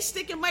 they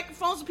sticking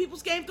microphones in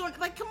people's games.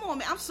 Like, come on,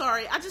 man. I'm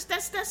sorry.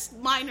 That's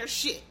minor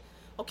shit.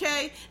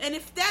 Okay? And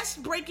if that's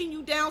breaking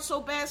you down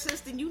so bad, sis,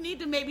 then you need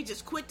to maybe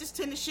just quit this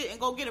tennis shit and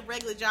go get a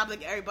regular job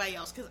like everybody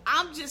else. Because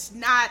I'm just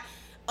not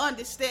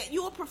understand.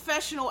 You're a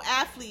professional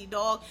athlete,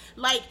 dog.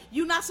 Like,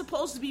 you're not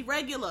supposed to be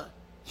regular.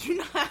 You're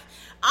not.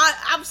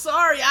 I'm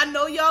sorry. I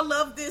know y'all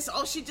love this.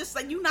 Oh, she just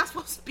like, you're not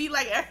supposed to be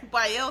like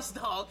everybody else,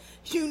 dog.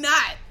 You're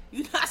not.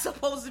 You're not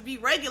supposed to be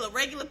regular.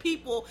 Regular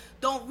people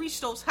don't reach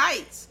those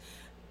heights.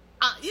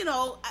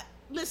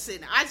 Listen,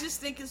 I just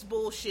think it's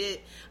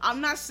bullshit.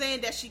 I'm not saying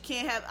that she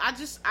can't have. I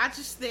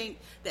just think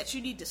that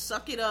you need to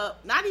suck it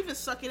up. Not even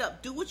suck it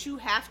up. Do what you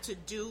have to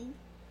do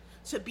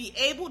to be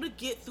able to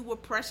get through a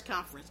press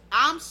conference.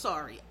 I'm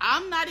sorry.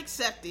 I'm not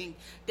accepting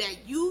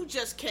that you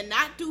just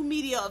cannot do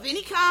media of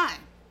any kind.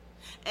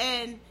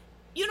 And,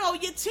 you know,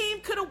 your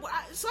team could have.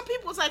 Some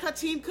people was like her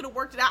team could have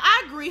worked it out.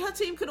 I agree. Her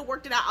team could have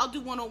worked it out. I'll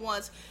do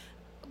one-on-ones.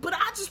 But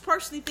I just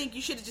personally think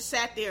you should have just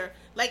sat there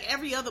like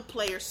every other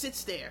player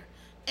sits there.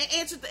 And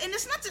answer and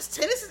it's not just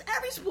tennis, it's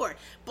every sport.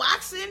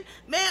 Boxing,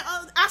 man,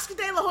 Oscar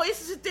De La Hoya used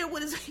to sit there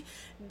with his.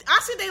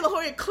 Oscar De La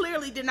Hoya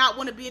clearly did not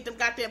want to be at them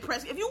goddamn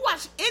press. If you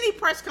watch any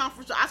press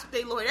conference with Oscar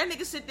De La Hoya, that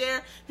nigga sit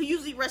there, he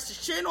usually rests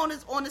his chin on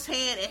his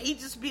hand, and he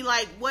just be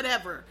like,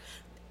 whatever.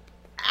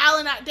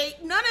 Allen,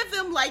 none of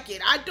them like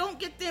it. I don't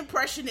get the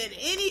impression that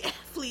any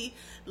athlete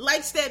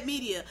likes that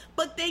media,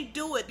 but they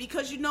do it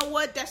because you know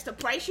what? That's the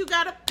price you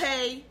gotta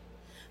pay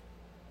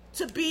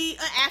to be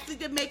an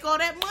athlete that make all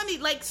that money.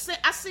 Like,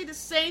 I say the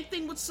same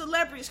thing with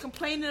celebrities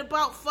complaining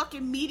about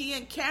fucking media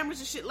and cameras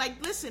and shit.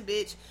 Like, listen,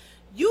 bitch,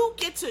 you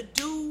get to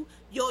do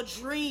your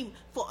dream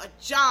for a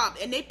job,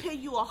 and they pay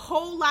you a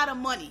whole lot of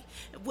money,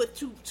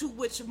 to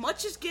which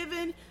much is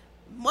given,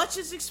 much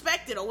is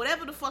expected, or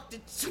whatever the fuck,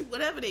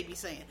 whatever they be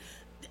saying.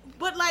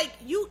 But like,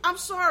 I'm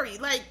sorry,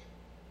 like,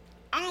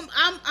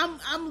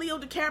 I'm Leo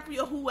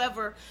DiCaprio,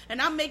 whoever,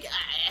 and I'm making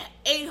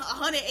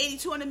 180,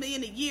 200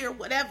 million a year,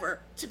 whatever,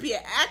 to be an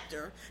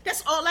actor.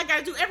 That's all I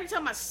gotta do. Every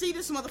time I see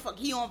this motherfucker,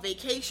 he on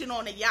vacation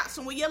on a yacht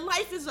somewhere. Your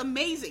life is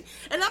amazing.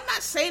 And I'm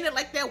not saying it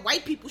like that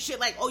white people shit,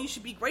 like, oh, you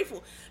should be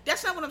grateful.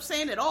 That's not what I'm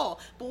saying at all.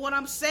 But what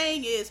I'm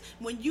saying is,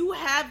 when you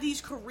have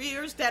these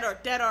careers that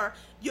are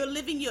you're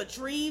living your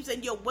dreams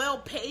and you're well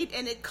paid,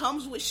 and it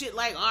comes with shit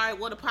like, all right,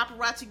 well, the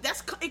paparazzi,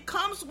 it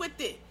comes with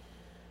it.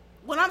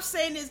 What I'm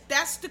saying is,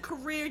 that's the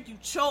career you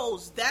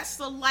chose. That's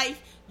the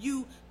life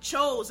you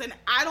chose. And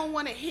I don't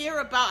want to hear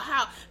about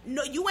how,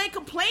 no, you ain't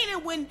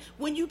complaining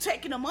when you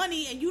taking the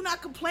money, and you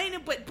not complaining,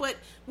 but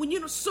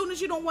when as soon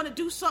as you don't want to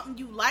do something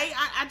you like,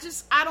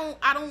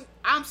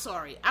 I'm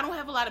sorry. I don't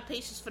have a lot of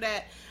patience for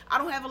that. I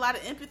don't have a lot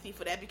of empathy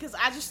for that, because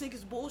I just think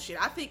it's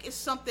bullshit. I think it's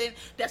something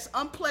that's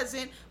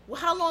unpleasant. Well,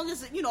 how long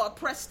is it, a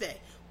press day?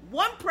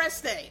 One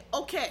press day,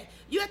 okay,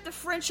 you at the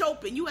French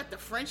Open, you at the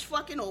French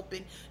fucking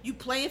Open, you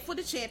playing for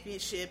the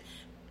championship,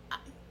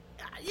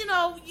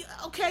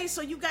 okay,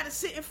 so you got to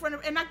sit in front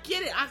of, and I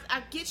get it.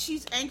 I get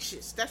she's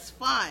anxious. That's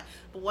fine.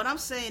 But what I'm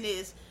saying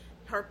is,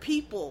 her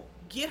people,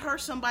 get her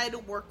somebody to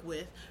work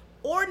with,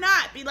 or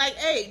not. Be like,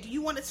 hey, do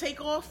you want to take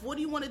off? What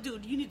do you want to do?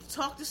 Do you need to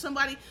talk to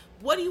somebody?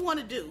 What do you want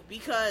to do?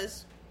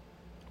 Because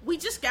we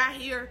just got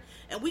here,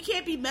 and we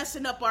can't be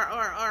messing up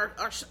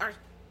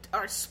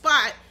our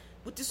spot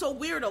with this old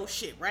weirdo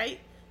shit, right?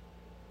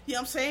 You know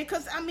what I'm saying?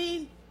 Because, I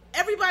mean,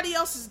 everybody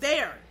else is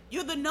there.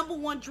 You're the number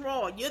one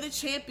draw. You're the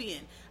champion.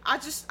 I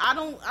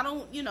don't,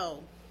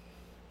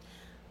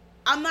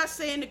 I'm not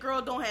saying the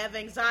girl don't have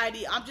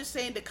anxiety. I'm just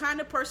saying the kind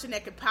of person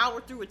that can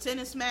power through a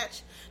tennis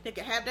match, that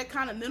can have that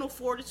kind of mental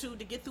fortitude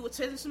to get through a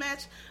tennis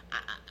match,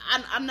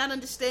 I'm not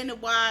understanding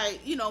why,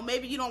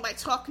 maybe you don't like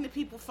talking to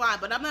people, fine,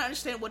 but I'm not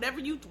understanding whatever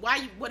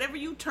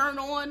you turn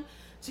on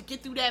to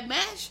get through that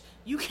match,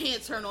 you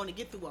can't turn on to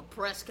get through a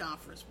press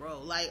conference,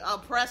 bro. Like, a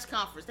press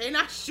conference. They're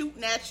not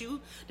shooting at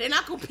you. They're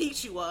not going to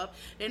beat you up.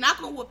 They're not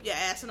going to whoop your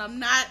ass. And I'm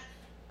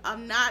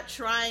not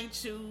trying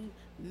to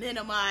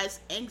minimize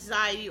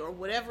anxiety or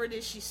whatever it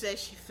is she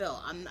says she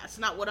felt. That's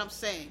not what I'm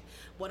saying.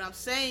 What I'm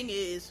saying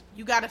is,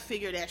 you got to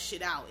figure that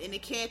shit out. And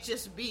it can't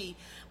just be,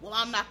 well,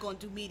 I'm not going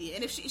to do media.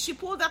 And if she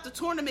pulled out the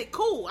tournament,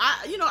 cool.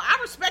 I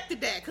respected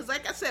that. Because,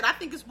 like I said, I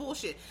think it's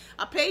bullshit.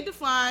 I paid the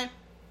fine.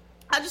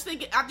 I just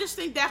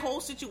think that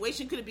whole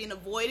situation could have been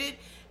avoided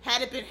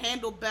had it been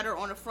handled better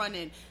on the front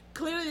end.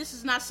 Clearly, this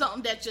is not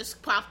something that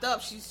just popped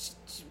up. She's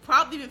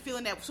probably been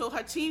feeling that, so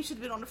her team should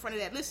have been on the front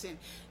of that. Listen,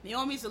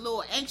 Naomi's a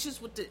little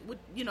anxious with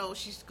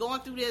she's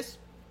going through this,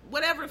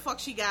 whatever the fuck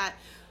she got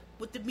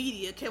with the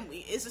media.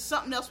 Is there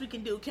something else we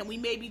can do? Can we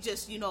maybe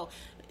just,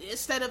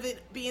 instead of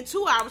it being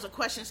 2 hours of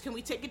questions, can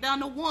we take it down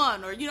to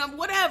 1 or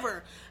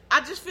whatever? I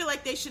just feel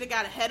like they should have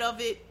got ahead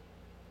of it.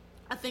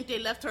 I think they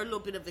left her a little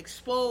bit of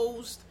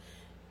exposed.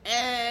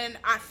 And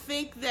I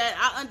think that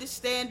I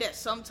understand that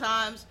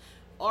sometimes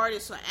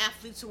artists or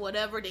athletes or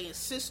whatever, they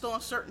insist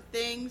on certain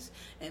things,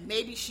 and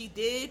maybe she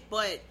did,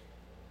 but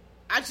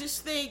I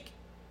just think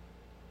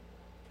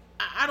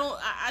I don't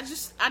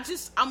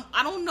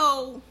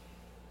know.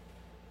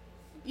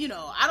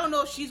 I don't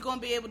know if she's going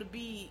to be able to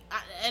be,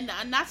 and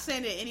I'm not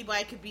saying that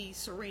anybody could be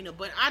Serena,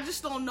 but I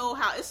just don't know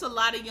how. It's a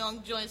lot of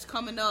young joints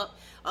coming up,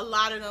 a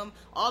lot of them.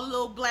 All the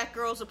little black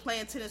girls are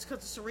playing tennis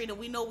because of Serena.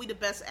 We know we the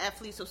best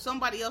athletes, so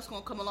somebody else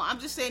going to come along. I'm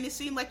just saying, it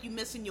seemed like you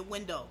missing your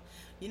window.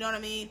 You know what I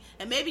mean?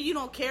 And maybe you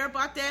don't care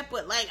about that,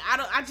 but like,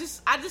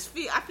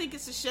 I think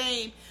it's a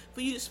shame for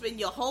you to spend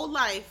your whole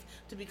life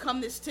to become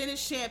this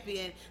tennis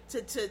champion,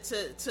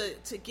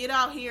 to get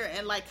out here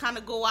and like kind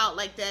of go out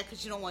like that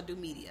because you don't want to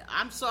do media.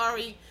 I'm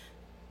sorry.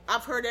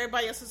 I've heard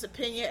everybody else's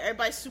opinion.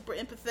 Everybody's super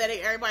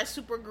empathetic. Everybody's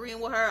super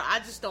agreeing with her. I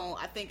just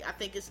don't. I think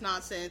it's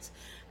nonsense.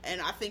 And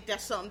I think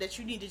that's something that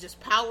you need to just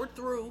power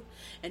through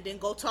and then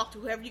go talk to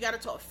whoever you got to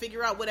talk,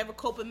 figure out whatever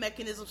coping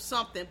mechanism,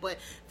 something. But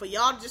for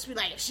y'all to just be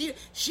like,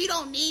 she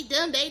don't need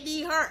them, they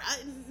need her.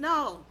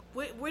 No.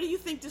 Where do you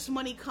think this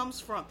money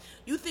comes from?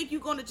 You think you're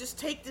going to just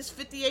take this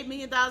 $58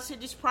 million here,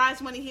 this prize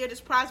money here,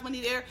 this prize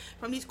money there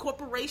from these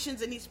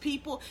corporations and these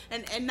people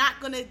and not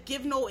going to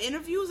give no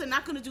interviews and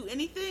not going to do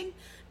anything?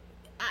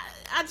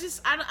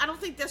 I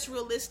don't think that's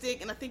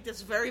realistic, and I think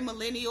that's very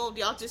millennial.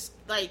 Y'all just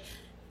like,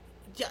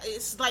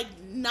 it's like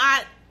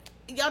not,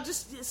 y'all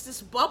just, it's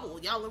this bubble.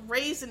 Y'all are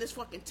raised in this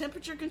fucking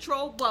temperature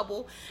controlled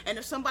bubble, and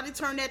if somebody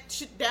turn that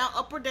shit down,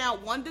 up or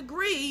down 1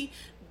 degree,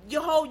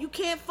 you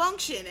can't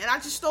function. And I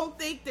just don't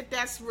think that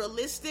that's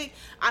realistic.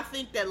 I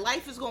think that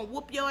life is gonna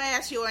whoop your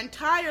ass your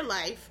entire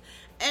life,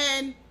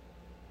 and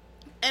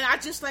I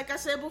just, like I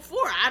said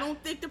before, I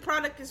don't think the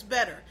product is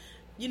better.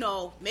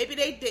 Maybe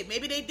they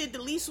did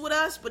the least with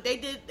us, but they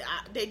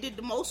did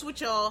the most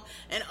with y'all.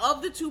 And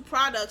of the two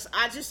products,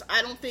 I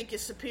don't think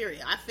it's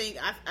superior.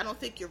 I don't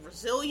think you're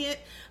resilient.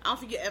 I don't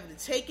think you're able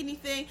to take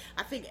anything.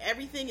 I think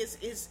everything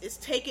is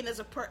taken as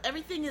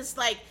everything is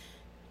like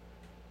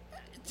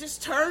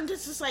just turned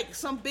into just like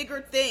some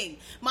bigger thing.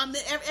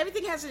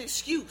 Everything has an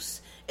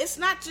excuse. It's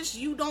not just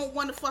you don't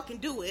want to fucking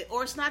do it,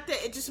 or it's not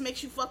that it just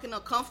makes you fucking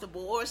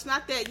uncomfortable, or it's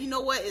not that,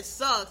 it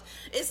sucks.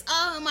 It's,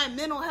 my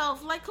mental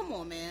health. Like, come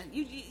on, man.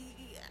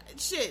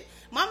 Shit.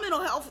 My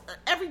mental health,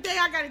 every day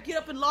I gotta get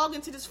up and log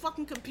into this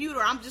fucking computer.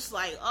 I'm just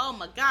like, oh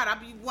my God, I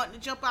be wanting to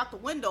jump out the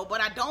window,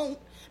 but I don't,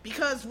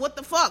 because what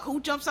the fuck?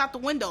 Who jumps out the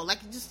window?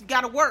 Like, you just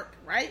gotta work,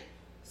 right?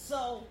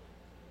 So,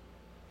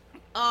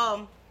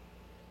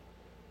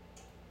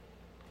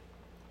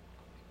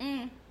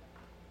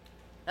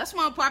 that's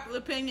my unpopular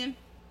opinion.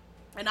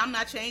 And I'm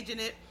not changing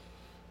it.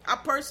 I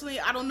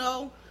don't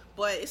know,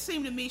 but it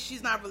seemed to me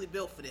she's not really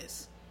built for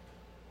this.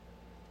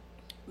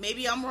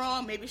 Maybe I'm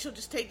wrong. Maybe she'll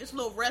just take this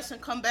little rest and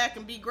come back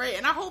and be great.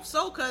 And I hope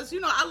so, because,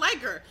 I like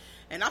her.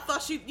 And I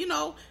thought she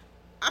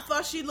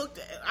looked,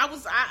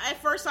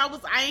 at first I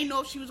didn't know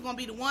if she was going to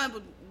be the one,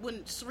 but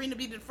when Serena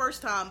beat it the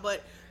first time.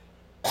 But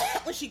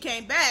when she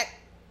came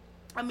back,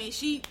 I mean,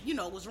 she,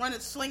 was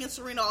slinging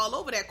Serena all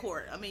over that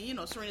court. I mean,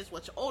 Serena's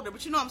much older,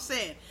 but you know what I'm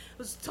saying? It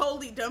was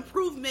the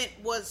improvement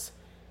was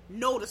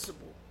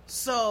noticeable.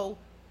 So,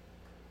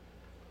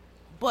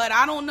 but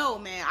I don't know,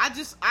 man.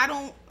 I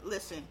don't,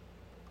 listen,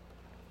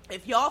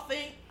 if y'all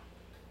think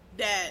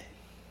that,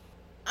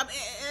 I mean,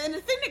 and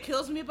the thing that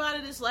kills me about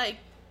it is like,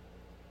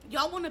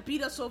 y'all want to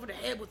beat us over the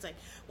head with like,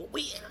 well,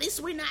 at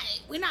least we're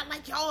not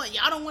like y'all, and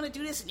y'all don't want to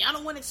do this, and y'all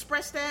don't want to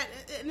express that,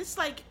 and it's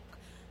like,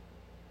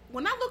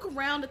 when I look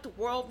around at the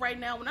world right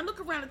now, when I look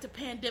around at the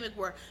pandemic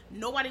where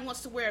nobody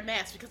wants to wear a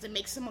mask because it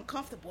makes them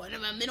uncomfortable,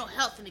 and my mental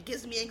health, and it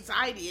gives me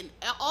anxiety, and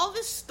all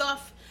this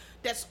stuff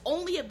that's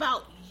only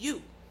about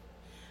you.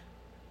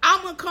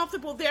 I'm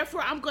uncomfortable,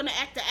 therefore I'm going to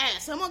act the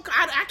ass.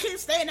 I can't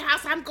stay in the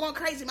house. I'm going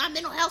crazy. My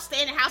mental health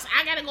stay in the house.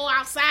 I got to go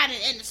outside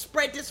and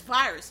spread this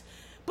virus.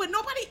 But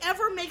nobody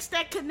ever makes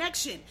that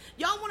connection.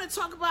 Y'all want to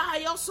talk about how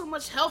y'all so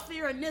much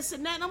healthier and this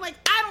and that. And I'm like,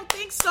 I don't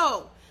think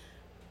so.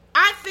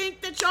 I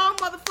think that y'all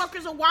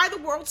motherfuckers are why the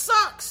world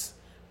sucks.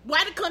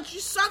 Why the country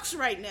sucks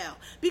right now.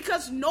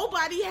 Because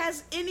nobody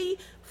has any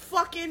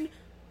fucking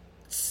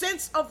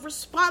sense of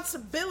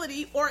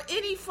responsibility or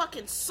any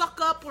fucking suck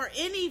up or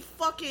any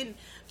fucking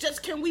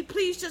just, can we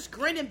please just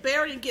grin and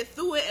bear it and get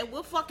through it, and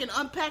we'll fucking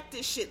unpack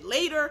this shit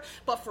later.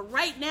 But for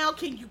right now,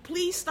 can you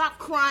please stop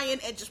crying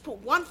and just put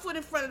one foot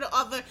in front of the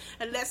other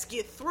and let's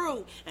get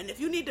through. And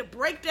if you need to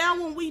break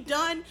down when we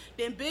done,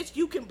 then bitch,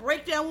 you can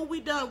break down when we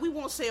done. We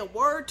won't say a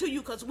word to you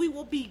because we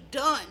will be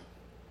done.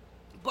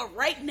 But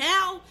right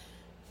now,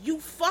 you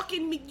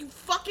fucking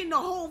the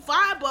whole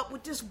vibe up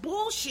with this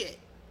bullshit.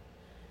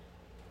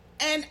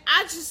 And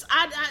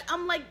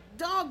I'm like,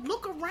 dog,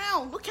 look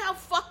around. Look how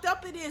fucked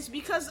up it is,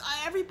 because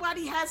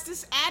everybody has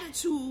this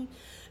attitude.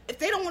 If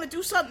they don't want to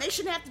do something, they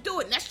shouldn't have to do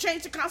it. Let's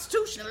change the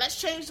Constitution. Let's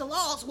change the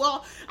laws.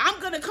 Well, I'm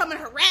going to come and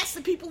harass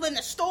the people in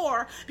the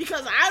store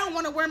because I don't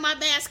want to wear my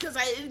mask because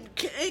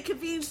it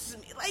inconveniences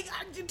me. Like,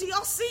 do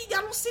y'all see?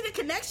 Y'all don't see the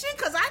connection?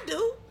 Because I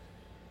do.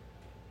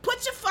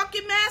 Put your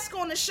fucking mask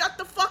on and shut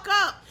the fuck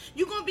up.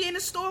 You going to be in the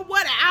store,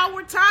 what, an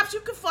hour tops? You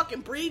can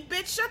fucking breathe,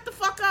 bitch. Shut the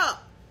fuck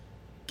up.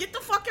 Get the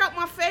fuck out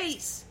my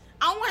face.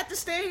 I don't have to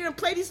stand here and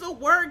play these little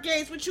word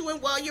games with you and,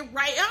 well, you're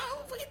right.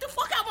 Get the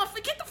fuck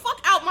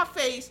out my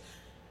face.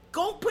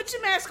 Go put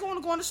your mask on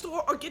and go in the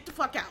store or get the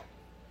fuck out.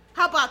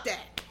 How about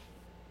that?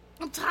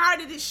 I'm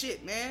tired of this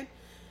shit, man.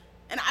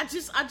 And I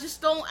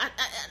just don't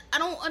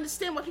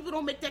understand why people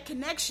don't make that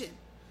connection.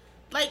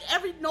 Like,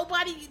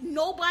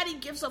 nobody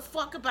gives a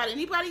fuck about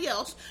anybody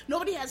else.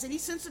 Nobody has any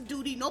sense of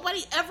duty.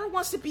 Nobody ever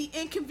wants to be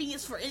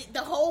inconvenienced for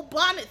the whole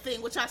bonnet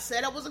thing, which I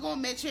said I wasn't going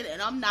to mention,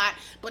 and I'm not.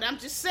 But I'm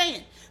just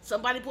saying,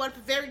 somebody brought up a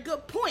very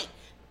good point.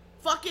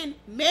 Fucking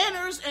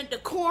manners and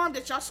decorum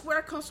that y'all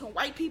swear comes from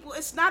white people.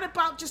 It's not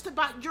just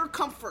about your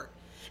comfort.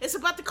 It's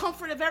about the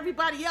comfort of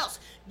everybody else.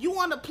 You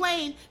on a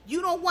plane,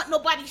 you don't want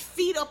nobody's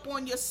feet up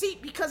on your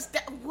seat because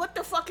what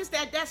the fuck is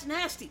that? That's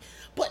nasty.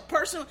 But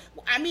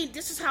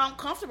this is how I'm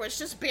comfortable. It's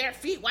just bare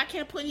feet. Why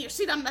can't I put in your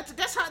seat?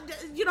 That's how,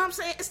 you know what I'm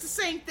saying? It's the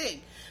same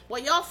thing.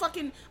 While y'all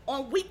fucking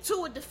on week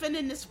 2 of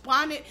defending this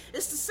bonnet,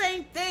 it's the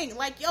same thing.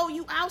 Like, yo,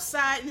 you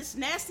outside in this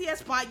nasty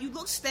ass bonnet. You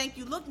look stank.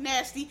 You look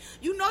nasty.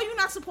 You know you're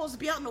not supposed to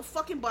be out in no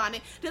fucking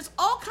bonnet. There's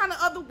all kind of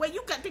other way.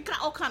 They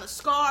got all kind of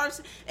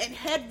scarves and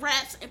head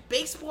wraps and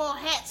baseball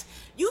hats.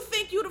 You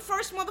think you the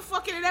first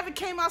motherfucker that ever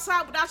came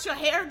outside without your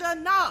hair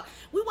done? Nah.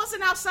 We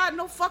wasn't outside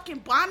no fucking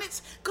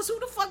bonnets, because who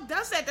the fuck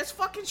does that? That's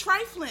fucking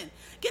trifling.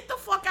 Get the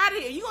fuck out of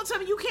here. You gonna tell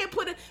me you can't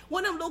put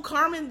one of them little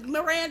Carmen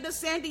Miranda,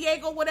 San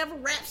Diego, whatever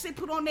wraps they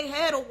put on their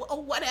head or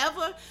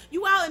whatever?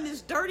 You out in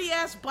this dirty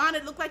ass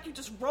bonnet, look like you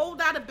just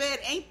rolled out of bed,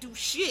 ain't do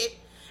shit,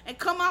 and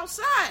come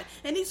outside.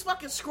 And these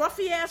fucking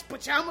scruffy ass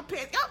pajama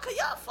pants.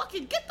 Y'all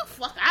fucking get the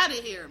fuck out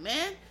of here,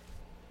 man.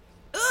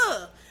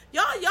 Ugh.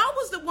 Y'all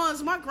was the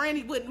ones my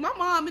granny would, my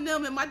mom and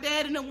them and my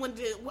dad and them went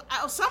to,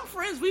 some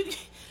friends,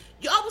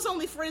 y'all was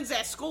only friends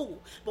at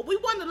school, but we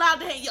wasn't allowed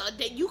to hang y'all.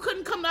 You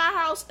couldn't come to our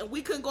house and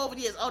we couldn't go over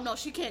there. Oh no,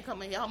 she can't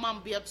come in here. Her mama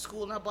be up to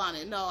school in her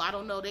bonnet. No, I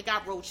don't know. They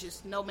got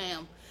roaches. No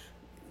ma'am.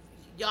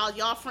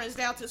 Y'all friends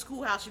down to the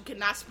schoolhouse. You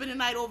cannot spend the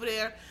night over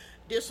there.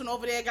 This one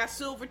over there got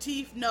silver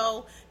teeth.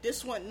 No.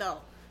 This one, no.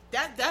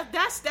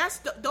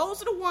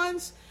 Those are the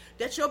ones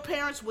that your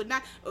parents would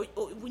not, or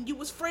when you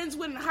was friends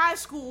with in high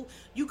school,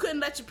 you couldn't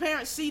let your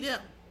parents see them.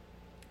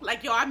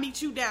 Like, yo, I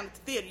meet you down at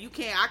the theater.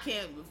 I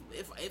can't,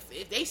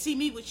 if they see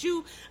me with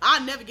you,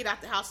 I'll never get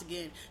out the house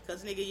again.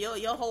 Because, nigga,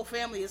 your whole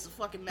family is a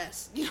fucking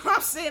mess. You know what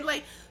I'm saying?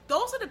 Like,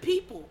 those are the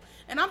people.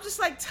 And I'm just,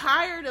 like,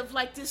 tired of,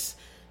 like, this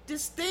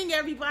thing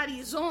everybody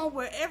is on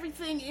where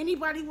everything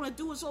anybody want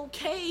to do is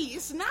okay.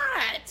 It's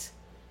not.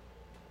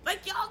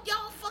 Like,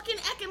 y'all fucking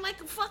acting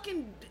like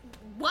fucking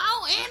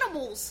wild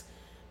animals.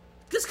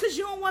 Just because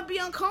you don't want to be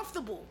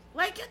uncomfortable.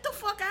 Like, get the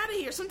fuck out of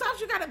here. Sometimes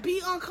you got to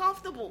be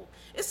uncomfortable.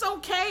 It's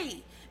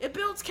okay. It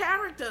builds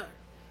character.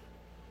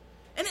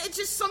 And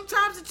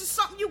sometimes it's just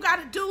something you got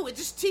to do. It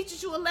just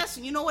teaches you a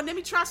lesson. You know what? Let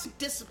me try some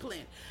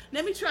discipline.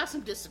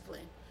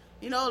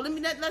 You know,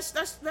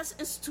 let's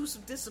institute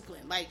some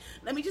discipline. Like,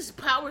 let me just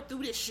power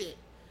through this shit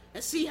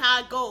and see how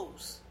it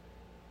goes.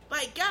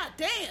 Like,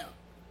 goddamn.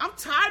 I'm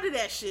tired of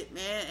that shit,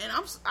 man. And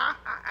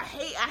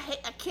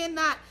I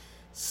cannot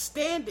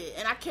stand it,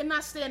 and I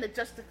cannot stand the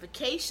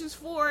justifications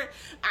for it.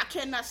 I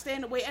cannot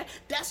stand the way.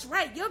 That's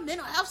right, your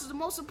mental health is the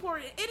most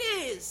important. It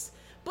is,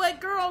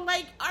 But girl,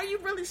 like, are you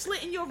really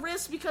slitting your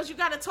wrists because you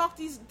gotta talk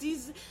these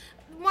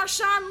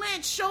Marshawn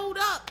Lynch showed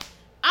up.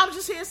 I'm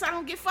just here so I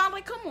don't get fined.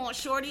 Like, come on,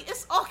 shorty.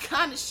 It's all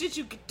kind of shit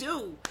you could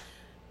do.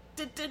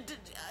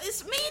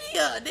 It's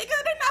media, nigga.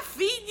 They're not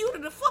feeding you to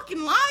the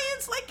fucking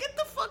lions. Like, get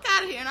the fuck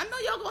out of here. And I know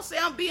y'all gonna say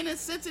I'm being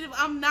insensitive.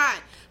 I'm not.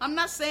 I'm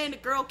not saying the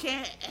girl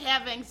can't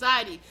have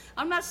anxiety.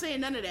 I'm not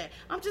saying none of that.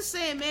 I'm just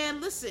saying, man,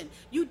 listen,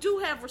 you do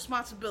have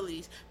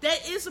responsibilities.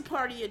 That is a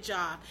part of your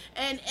job.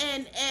 And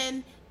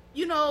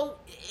you know,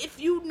 if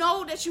you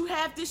know that you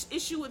have this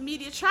issue with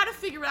media, try to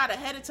figure it out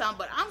ahead of time.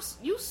 But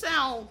you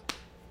sound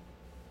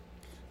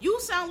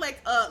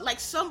like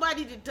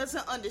somebody that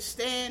doesn't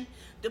understand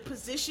the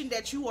position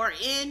that you are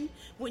in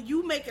when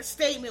you make a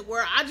statement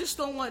where I just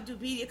don't want to do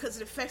media because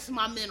it affects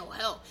my mental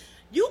health.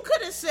 You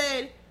could have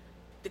said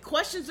the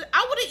questions.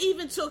 I would have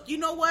even took. You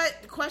know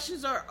what? The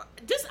questions are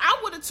this. I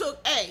would have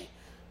took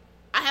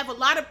I have a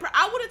lot of.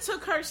 I would have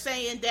took her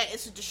saying that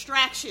it's a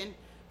distraction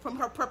from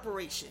her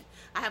preparation.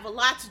 I have a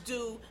lot to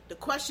do. The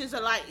questions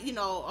are like, you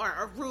know,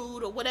 are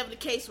rude or whatever the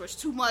case, or it's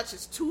too much.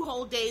 It's 2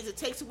 whole days. It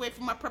takes away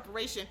from my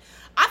preparation.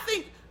 I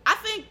think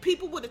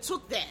people would have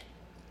took that.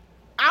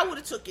 I would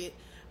have took it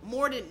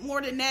more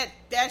than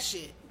that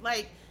shit.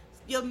 Like,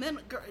 your men,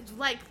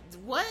 like,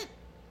 what?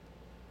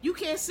 You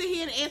can't sit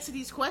here and answer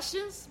these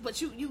questions, but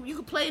you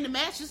can play in the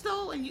matches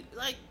though, and you,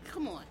 like,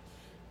 come on.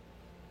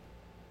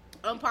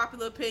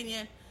 Unpopular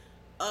opinion.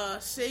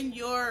 Send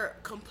your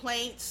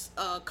complaints,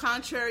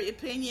 contrary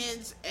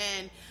opinions,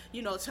 and,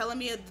 you know, telling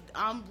me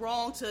I'm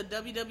wrong to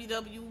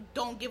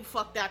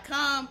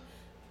www.don'tgiveafuck.com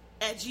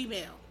at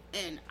Gmail,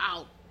 and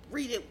I'll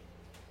read it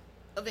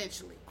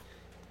eventually.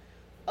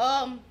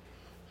 All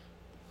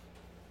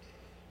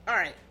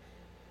right.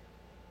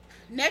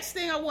 Next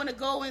thing I want to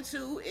go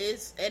into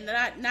is, and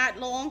not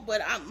long,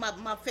 but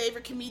my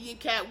favorite comedian,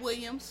 Cat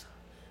Williams,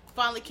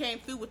 finally came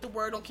through with the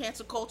word on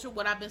cancel culture.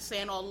 What I've been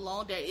saying all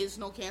along, there is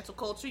no cancel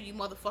culture. You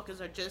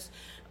motherfuckers are just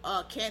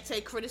can't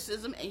take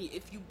criticism, and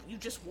if you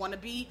just want to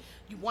be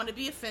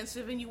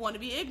offensive and you want to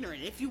be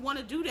ignorant. If you want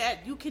to do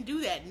that, you can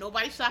do that.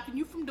 Nobody's stopping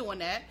you from doing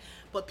that.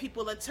 But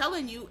people are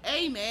telling you,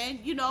 hey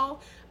man, you know,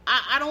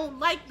 I don't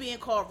like being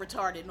called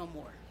retarded no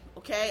more.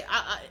 Okay,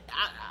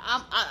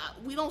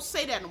 we don't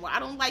say that no more. I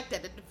don't like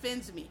that. It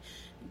offends me.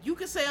 You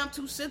can say I'm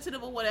too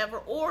sensitive or whatever,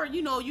 or,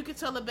 you know, you can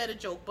tell a better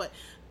joke, but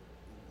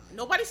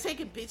nobody's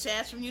taking bitch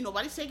ass from you.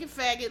 Nobody's taking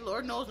faggot.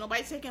 Lord knows.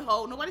 Nobody's taking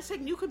hoe. Nobody's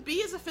taking. You can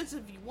be as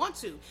offensive if you want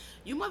to.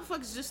 You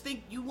motherfuckers just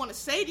think you want to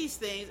say these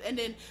things, and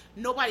then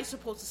nobody's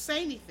supposed to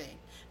say anything.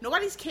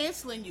 Nobody's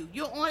canceling you.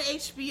 You're on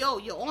HBO.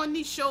 You're on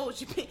these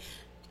shows.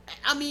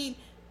 I mean,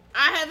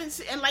 I haven't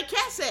seen. And like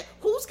Kat said,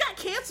 who's got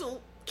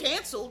canceled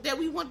that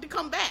we want to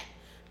come back?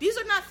 These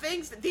are not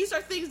things. These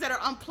are things that are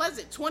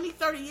unpleasant. 20,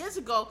 30 years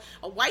ago,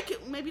 a white kid,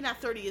 maybe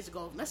not 30 years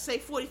ago. Let's say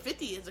 40,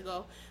 50 years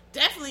ago.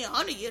 Definitely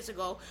 100 years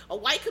ago, a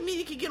white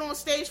comedian could get on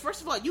stage.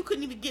 First of all, you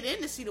couldn't even get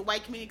in to see the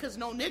white comedian because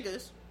no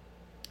niggas.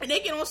 And they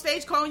get on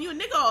stage calling you a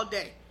nigga all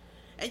day.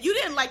 And you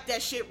didn't like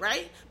that shit,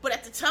 right? But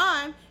at the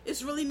time,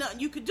 it's really nothing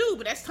you could do.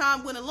 But as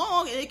time went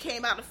along and it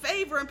came out of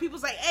favor and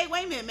people's like, hey,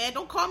 wait a minute, man,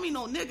 don't call me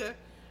no nigga.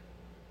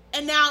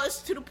 And now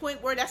it's to the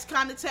point where that's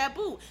kind of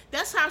taboo.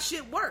 That's how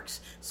shit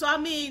works. So, I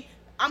mean,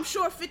 I'm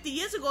sure 50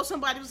 years ago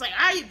somebody was like,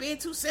 you're being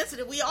too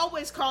sensitive. We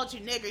always called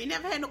you nigger. You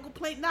never had no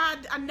complaint. Nah,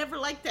 I never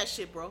liked that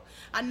shit, bro.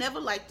 I never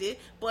liked it.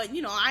 But,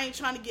 you know, I ain't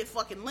trying to get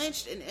fucking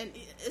lynched. And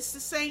it's the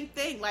same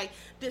thing. Like,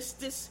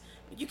 this,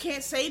 you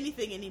can't say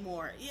anything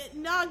anymore.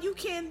 No, you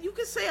can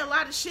say a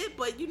lot of shit,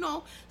 but, you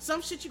know,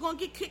 some shit you're going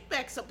to get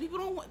kickback. Some people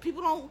don't want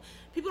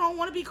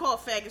to be called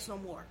faggots no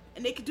more.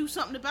 And they can do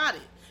something about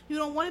it. You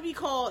don't want to be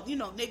called, you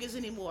know, niggas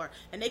anymore.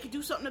 And they can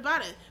do something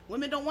about it.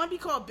 Women don't want to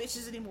be called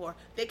bitches anymore.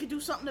 They can do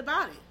something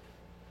about it.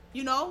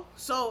 You know?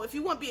 So if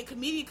you want to be a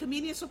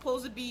comedian's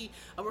supposed to be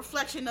a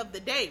reflection of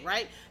the day,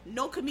 right?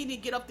 No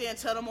comedian get up there and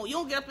tell them, you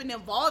don't get up in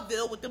them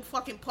vaudeville with them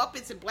fucking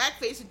puppets and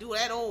blackface and do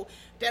that old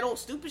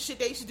stupid shit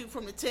they used to do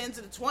from the 10s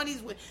and the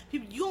 20s with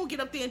people. You don't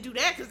get up there and do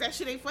that because that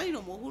shit ain't funny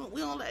no more.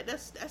 We don't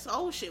that's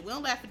old shit. We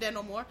don't laugh at that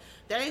no more.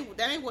 That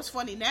ain't what's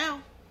funny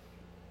now.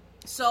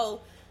 So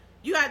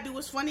you gotta do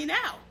what's funny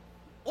now.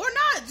 Or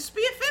not, just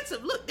be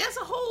offensive. Look, there's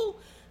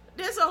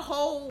a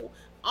whole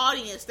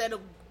audience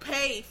that'll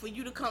pay for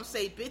you to come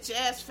say bitch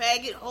ass,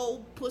 faggot,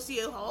 hoe,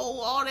 pussy, hoe,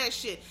 all that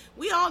shit.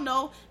 We all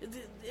know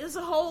there's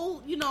a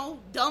whole, you know,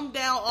 dumbed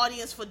down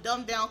audience for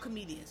dumbed down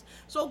comedians.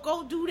 So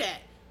go do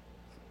that.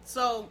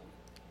 So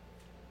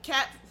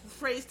Kat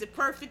phrased it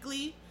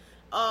perfectly.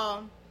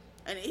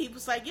 And he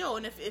was like, yo,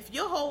 and if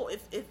your whole,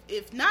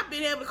 if not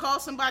being able to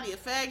call somebody a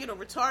faggot or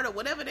retarded or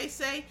whatever they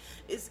say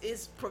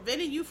is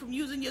preventing you from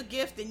using your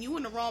gift, then you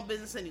in the wrong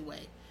business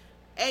anyway.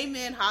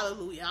 Amen,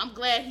 hallelujah. I'm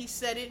glad he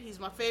said it. He's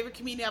my favorite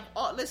comedian.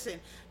 Listen,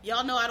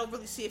 y'all know I don't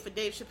really see it for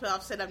Dave Chappelle.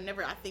 I've said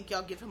I think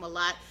y'all give him a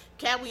lot.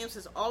 Cat Williams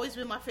has always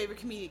been my favorite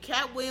comedian.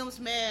 Cat Williams,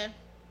 man,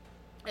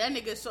 That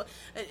nigga, so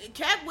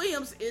Cat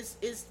Williams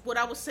is what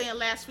I was saying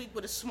last week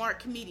with a smart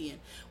comedian,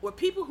 where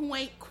people who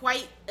ain't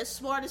quite as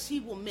smart as he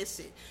will miss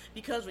it.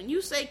 Because when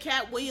you say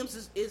Cat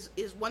Williams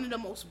is one of the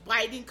most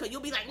biting, because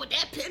you'll be like, with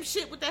that pimp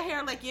shit with the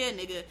hair, like, yeah,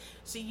 nigga,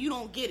 see, you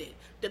don't get it.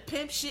 The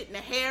pimp shit and the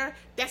hair,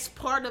 that's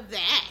part of the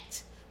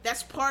act.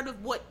 That's part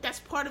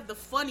of the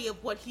funny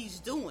of what he's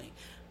doing.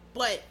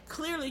 But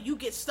clearly you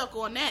get stuck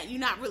on that and you're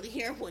not really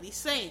hearing what he's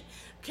saying.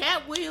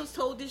 Cat Williams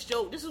told this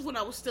joke, this is when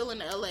I was still in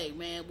LA,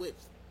 man, with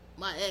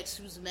my ex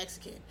who's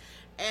Mexican.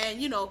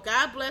 And, you know,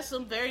 God bless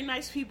them, very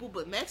nice people,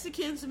 but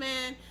Mexicans,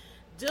 man,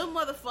 them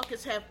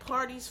motherfuckers have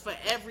parties for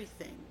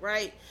everything,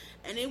 right?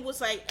 And it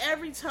was like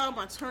every time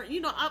I turn,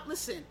 you know,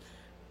 listen,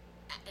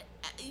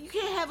 you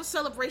can't have a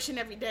celebration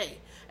every day.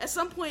 At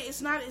some point,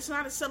 it's not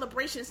a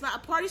celebration. It's not, a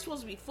party's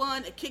supposed to be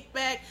fun, a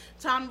kickback,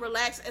 time to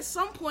relax. At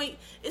some point,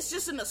 it's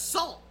just an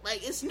assault. Like,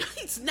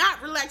 it's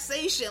not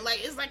relaxation.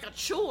 Like, it's like a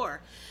chore.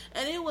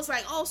 And it was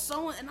like, oh,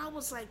 so, and I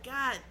was like,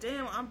 God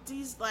damn, I'm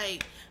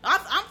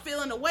I'm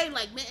feeling away.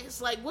 Like, man, it's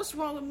like, what's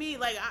wrong with me?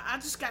 Like, I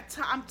just got,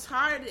 I'm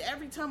tired.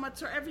 Every time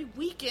every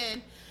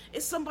weekend,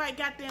 it's somebody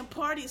goddamn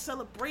party, a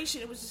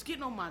celebration. It was just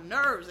getting on my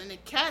nerves. And the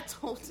Cat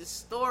told this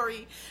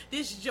story,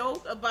 this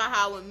joke about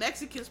how when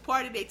Mexicans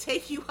party, they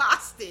take you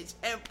hostage.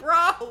 And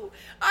bro,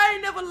 I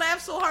ain't never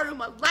laughed so hard in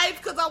my life,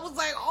 because I was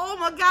like, oh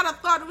my God, I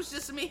thought it was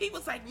just me. He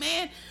was like,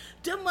 man,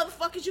 them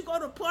motherfuckers, you go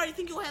to a party,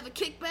 think you'll have a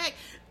kickback.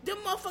 Them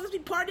motherfuckers be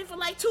partying for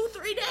like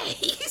 2-3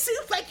 days.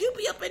 It was like, you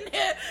be up in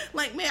there,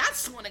 like, man, I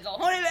just want to go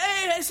home.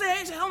 Hey,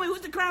 say, homie,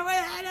 who's the crime?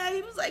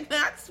 He was like,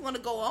 man, I just want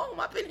to go home.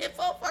 I've been here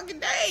 4 fucking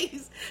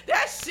days.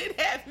 That shit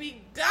had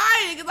me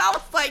dying, because I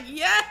was like,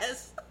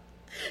 yes.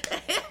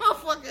 That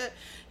motherfucker,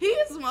 he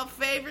is my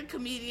favorite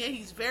comedian.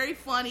 He's very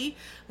funny.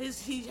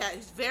 He's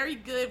very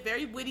good,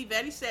 very witty,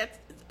 very sad.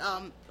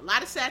 A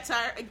lot of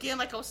satire. Again,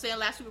 like I was saying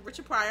last week with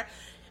Richard Pryor.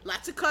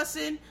 Lots of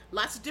cussing,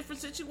 lots of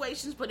different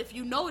situations, but if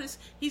you notice,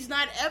 he's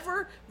not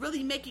ever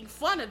really making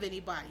fun of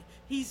anybody.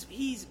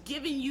 He's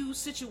giving you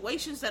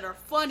situations that are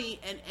funny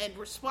and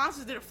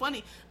responses that are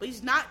funny, but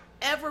he's not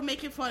ever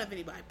making fun of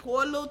anybody.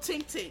 Poor little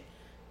Tink Tink.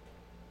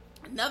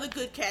 Another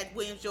good Cat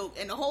Williams joke,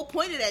 and the whole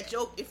point of that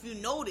joke, if you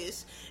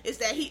notice, is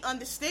that he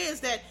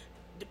understands that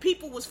the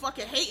people was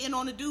fucking hating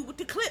on the dude with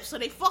the clip, so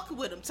they fucking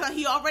with him.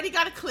 He already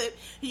got a clip,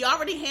 he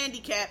already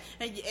handicapped,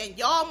 and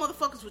y'all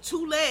motherfuckers with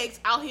 2 legs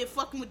out here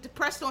fucking with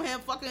depressed on him,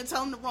 fucking and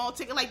telling him the wrong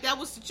ticket. Like, that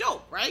was the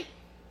joke, right?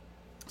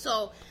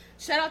 So,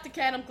 shout out to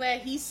Cat. I'm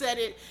glad he said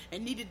it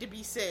and needed to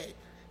be said.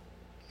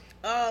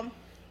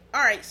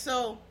 Alright,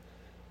 so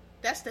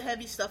that's the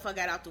heavy stuff I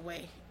got out the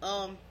way.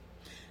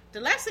 The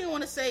last thing I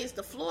want to say is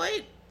the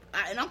Floyd,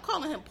 and I'm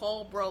calling him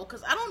Paul, bro,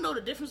 because I don't know the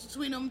difference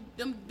between them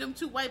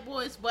 2 white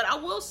boys, but I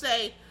will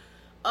say,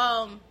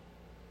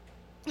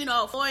 you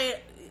know, Floyd,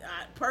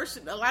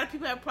 a lot of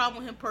people have a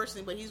problem with him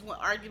personally, but he's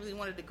arguably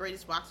one of the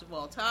greatest boxers of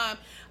all time.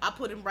 I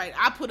put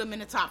him in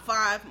the top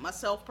 5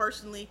 myself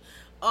personally.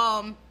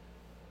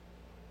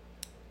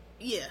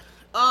 Yeah.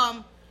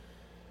 I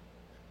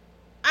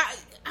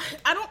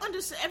don't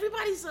understand.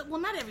 Everybody's, well,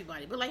 not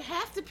everybody, but like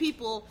half the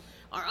people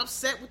are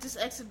upset with this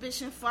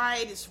exhibition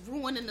fight. It's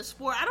ruining the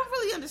sport. I don't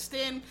really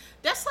understand.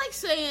 That's like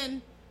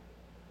saying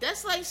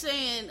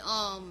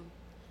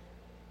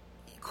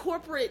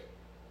corporate,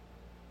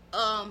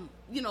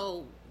 you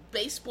know,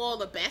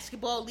 baseball or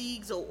basketball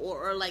leagues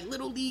or like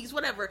little leagues,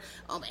 whatever,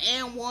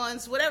 and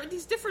ones, whatever,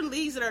 these different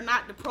leagues that are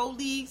not the pro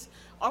leagues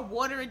are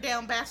watering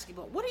down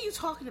basketball. What are you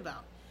talking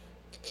about?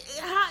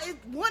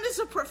 One is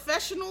a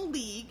professional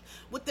league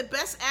with the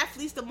best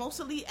athletes, the most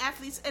elite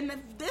athletes, and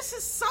this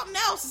is something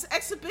else. It's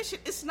exhibition.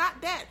 It's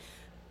not that.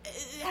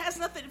 It has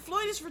nothing.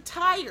 Floyd is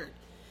retired.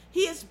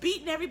 He has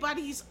beaten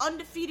everybody. He's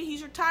undefeated.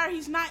 He's retired.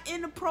 He's not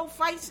in the pro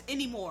fights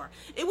anymore.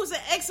 It was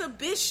an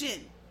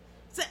exhibition.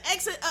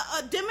 It's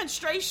a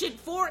demonstration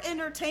for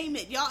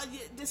entertainment. Y'all,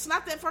 it's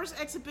not that first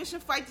exhibition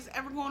fight that's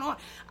ever going on.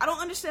 I don't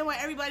understand why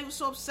everybody was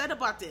so upset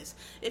about this.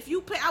 If you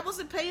pay, I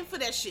wasn't paying for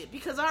that shit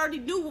because I already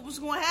knew what was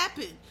going to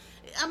happen.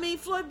 I mean,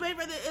 Floyd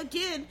Mayweather,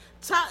 again,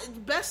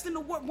 best in the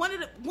world, one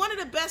of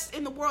the best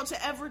in the world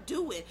to ever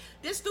do it.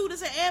 This dude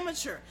is an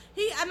amateur.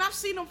 And I've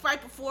seen him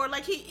fight before.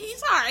 Like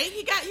he's all right.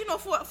 He got, you know,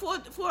 for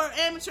an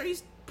amateur,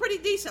 he's pretty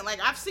decent. Like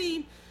I've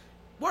seen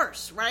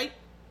worse, right?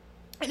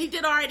 And he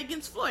did all right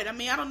against Floyd. I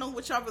mean, I don't know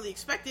what y'all really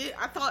expected.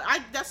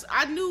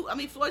 I knew,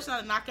 Floyd's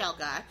not a knockout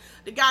guy.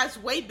 The guy's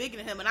way bigger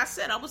than him. And I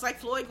was like,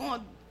 Floyd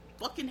going to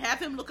fucking have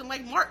him looking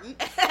like Martin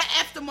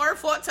after Martin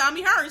fought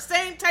Tommy Hearns.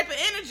 Same type of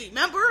energy.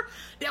 Remember?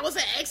 That was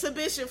an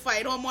exhibition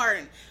fight on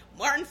Martin.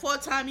 Martin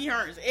fought Tommy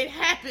Hearns. It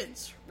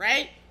happens,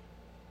 right?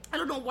 I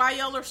don't know why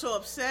y'all are so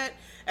upset.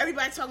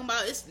 Everybody talking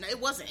about it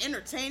wasn't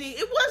entertaining.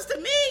 It was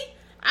to me.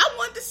 I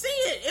wanted to see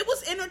it. It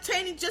was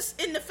entertaining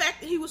just in the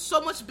fact that he was so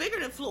much bigger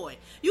than Floyd.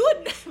 You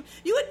would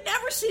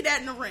never see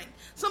that in the ring.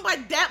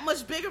 Somebody that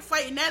much bigger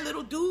fighting that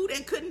little dude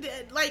and couldn't,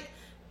 like,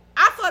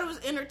 I thought it was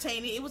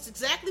entertaining. It was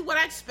exactly what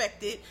I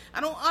expected. I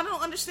don't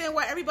understand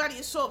why everybody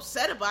is so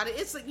upset about it.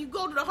 It's like you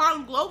go to the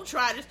Harlem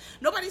Globetrotters.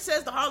 Nobody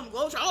says the Harlem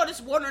Globetrotters, oh,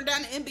 this watering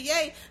down the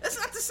NBA. That's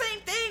not the same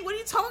thing. What are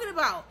you talking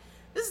about?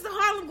 This is the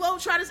Harlem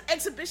Globetrotters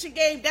exhibition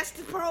game. That's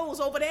the pros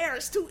over there.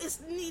 It's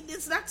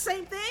not the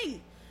same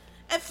thing.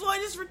 And Floyd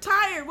is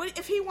retired.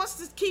 If he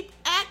wants to keep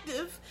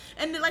active,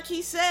 and like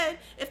he said,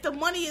 if the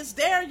money is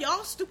there,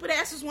 y'all stupid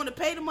asses want to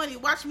pay the money.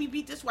 Watch me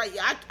beat this white.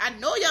 I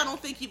know y'all don't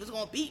think he was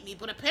going to beat me,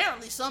 but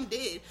apparently some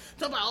did.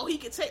 Talking about, he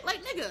could take,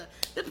 like, nigga,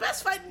 the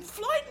best fight.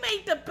 Floyd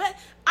made the best.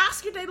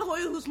 Oscar De La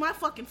Hoya, who's my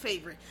fucking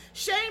favorite.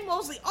 Shane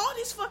Mosley, all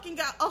these fucking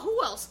guys.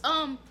 Who else?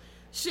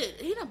 Shit,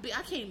 he done beat.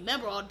 I can't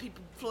remember all the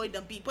people Floyd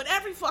done beat, but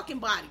every fucking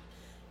body.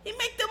 He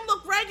make them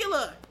look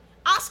regular.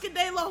 Oscar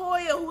De La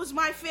Hoya, who was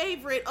my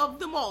favorite of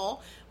them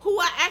all, who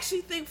I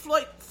actually think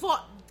Floyd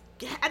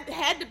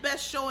had the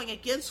best showing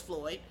against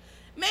Floyd,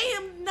 made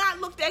him not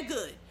look that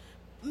good.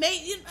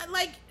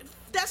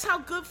 That's how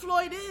good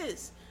Floyd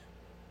is.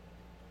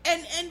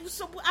 And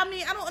so, I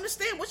mean, I don't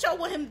understand what y'all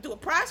want him to do, a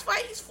prize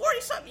fight? He's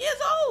 40-something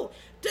years old.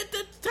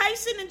 The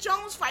Tyson and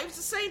Jones fight was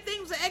the same thing.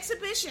 It was an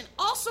exhibition.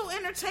 Also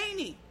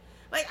entertaining.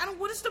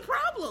 What is the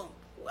problem?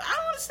 I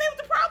don't understand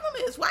what the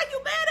problem is. Why are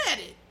you mad at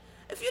it?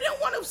 If you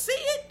didn't want to see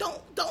it, don't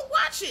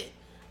watch it.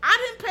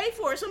 I didn't pay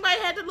for it. Somebody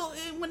had to look.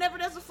 Whenever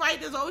there's a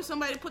fight, there's always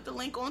somebody to put the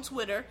link on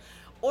Twitter,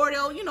 or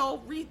they'll,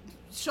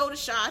 show the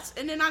shots,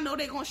 and then I know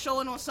they're gonna show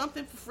it on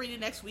something for free the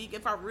next week.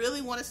 If I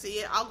really want to see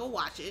it, I'll go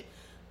watch it.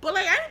 But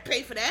I didn't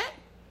pay for that.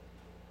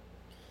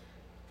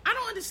 I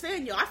don't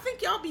understand y'all. I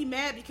think y'all be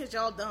mad because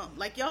y'all dumb.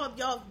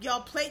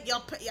 Y'all play.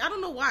 I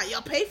don't know why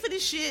y'all pay for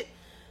this shit.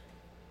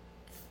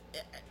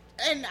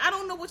 And I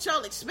don't know what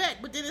y'all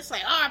expect, but then it's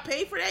like, I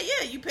paid for that?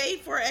 Yeah, you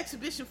paid for an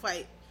exhibition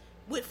fight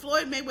with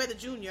Floyd Mayweather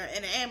Jr.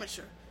 and an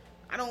amateur.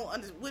 I don't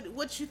understand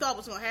what you thought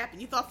was going to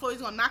happen. You thought Floyd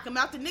was going to knock him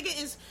out? The nigga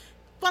is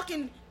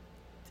fucking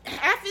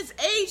half his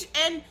age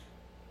and,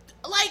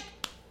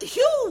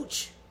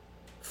 huge.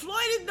 Floyd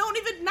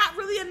not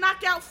really a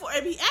knockout for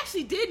him. He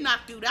actually did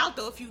knock dude out,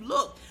 though, if you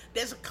look.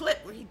 There's a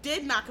clip where he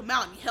did knock him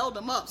out and he held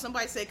him up.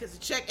 Somebody said because the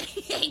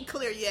check ain't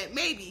clear yet,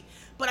 maybe.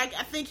 But I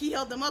think he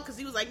held them up because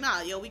he was like,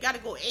 nah, yo, we got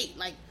to go 8.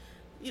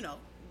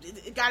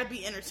 It got to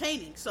be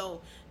entertaining.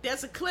 So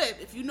there's a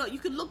clip. If you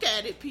can look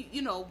at it,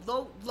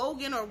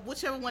 Logan or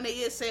whichever one they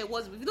is say it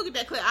was. But if you look at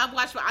that clip, I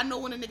watched it. I know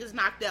when the nigga's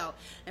knocked out.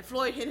 And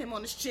Floyd hit him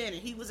on his chin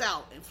and he was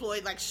out. And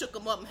Floyd, shook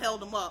him up and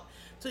held him up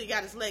till he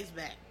got his legs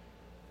back.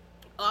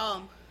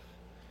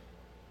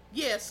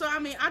 Yeah, so, I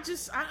mean,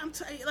 I'm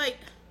telling you,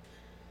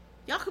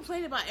 y'all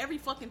complain about every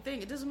fucking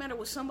thing. It doesn't matter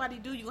what somebody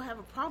do, you're going to have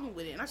a problem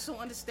with it. And I just don't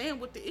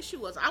understand what the issue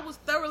was. I was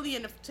thoroughly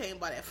entertained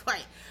by that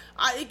fight.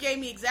 It gave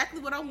me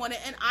exactly what I wanted.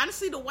 And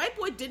honestly, the white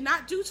boy did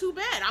not do too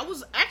bad. I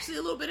was actually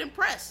a little bit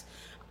impressed.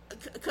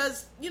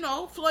 Because,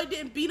 Floyd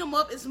didn't beat him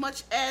up as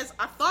much as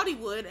I thought he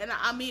would. And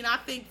I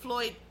think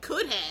Floyd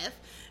could have.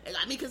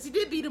 Because he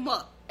did beat him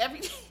up.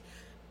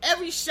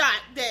 Every shot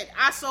that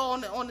I saw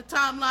on the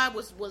timeline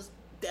was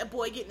that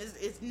boy getting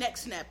his neck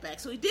snapped back.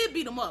 So he did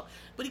beat him up.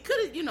 But he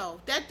could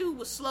have, that dude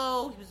was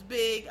slow. He was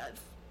big.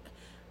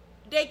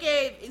 They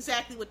gave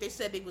exactly what they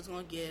said they was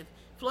going to give.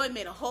 Floyd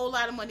made a whole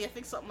lot of money. I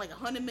think something like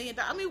 $100 million.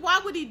 I mean,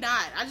 why would he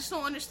not? I just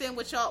don't understand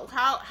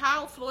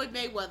how Floyd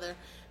Mayweather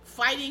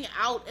fighting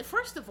out, and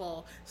first of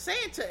all,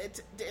 saying to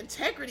the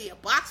integrity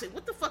of boxing,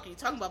 what the fuck are you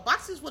talking about?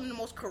 Boxing is one of the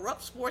most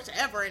corrupt sports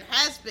ever and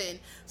has been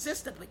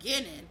since the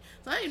beginning.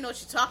 So I don't even know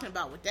what you're talking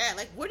about with that.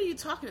 What are you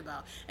talking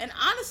about? And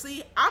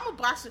honestly, I'm a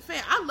boxing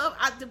fan.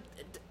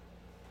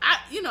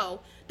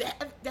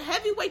 The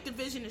heavyweight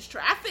division is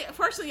trash.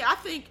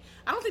 I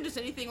don't think there's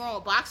anything wrong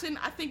with boxing.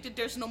 I think that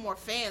there's no more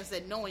fans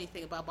that know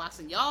anything about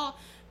boxing. Y'all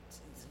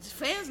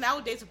fans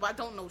nowadays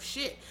don't know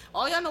shit.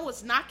 All y'all know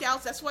is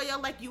knockouts. That's why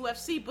y'all like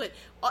UFC. But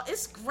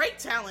it's great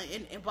talent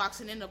in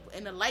boxing, in the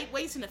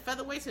lightweights, in the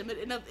featherweights,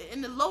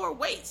 in the lower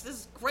weights.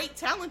 There's great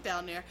talent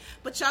down there.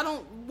 But y'all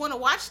don't want to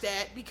watch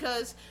that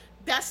because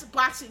that's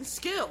boxing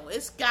skill.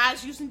 It's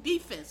guys using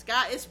defense.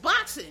 It's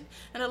boxing.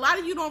 And a lot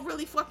of you don't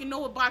really fucking know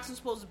what boxing's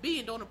supposed to be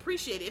and don't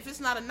appreciate it. If it's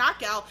not a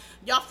knockout,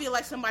 y'all feel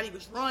like somebody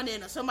was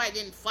running or somebody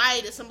didn't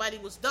fight or somebody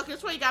was ducking.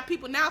 That's why you got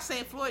people now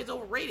saying Floyd's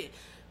overrated.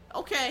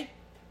 Okay.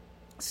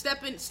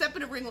 Step in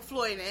the ring with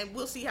Floyd and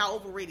we'll see how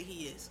overrated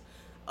he is.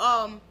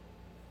 But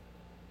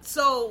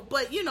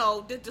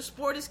the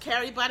sport is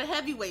carried by the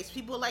heavyweights.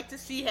 People like to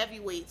see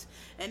heavyweights.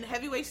 And the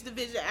heavyweights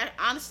division,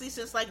 honestly,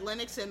 since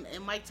Lennox and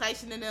Mike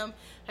Tyson and them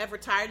have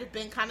retired, have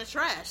been kind of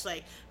trash.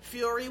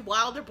 Fury,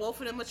 Wilder, both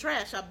of them are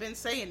trash. I've been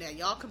saying that.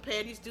 Y'all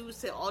compare these dudes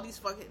to all these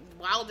fucking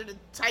Wilder to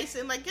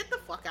Tyson. Get the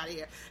fuck out of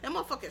here. That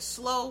motherfucker's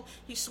slow.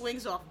 He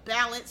swings off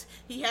balance.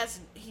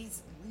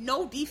 He's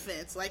no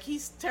defense.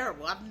 He's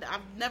terrible.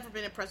 I've never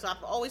been impressed.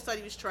 I've always thought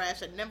he was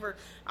trash.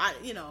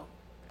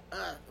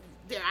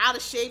 They're out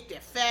of shape. They're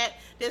fat.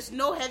 There's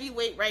no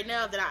heavyweight right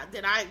now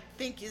that I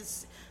think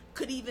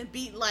could even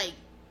beat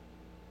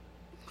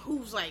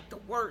who's the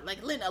word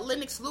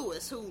Lennox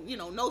Lewis. Who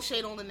no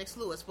shade on Lennox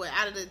Lewis, but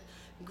out of the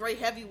great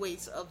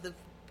heavyweights of the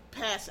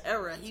past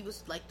era, he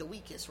was the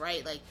weakest,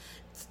 right?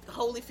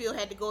 Holyfield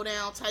had to go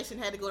down. Tyson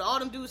had to go. All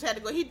them dudes had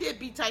to go. He did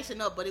beat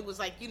Tyson up, but it was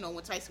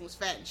when Tyson was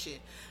fat and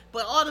shit.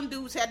 But all them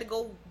dudes had to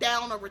go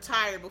down or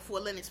retire before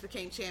Lennox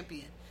became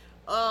champion.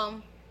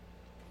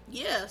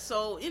 Yeah,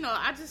 so,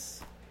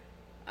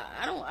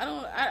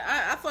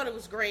 I thought it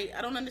was great.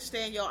 I don't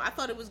understand, y'all. I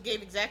thought it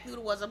gave exactly what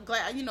it was. I'm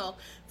glad,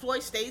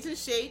 Floyd stays in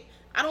shape.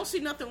 I don't see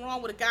nothing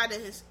wrong with a guy that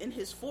is in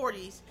his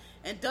 40s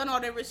and done all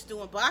there is to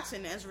do in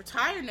boxing and is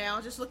retired now,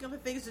 just looking for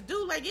things to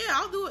do. Like, yeah,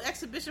 I'll do an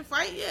exhibition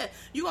fight. Yeah,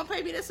 you gonna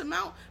pay me this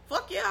amount?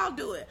 Fuck yeah, I'll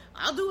do it.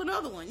 I'll do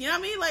another one. You know what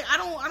I mean? Like, I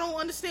don't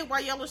understand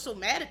why y'all are so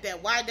mad at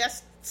that. Why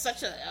that's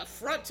such a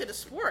affront to the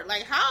sport.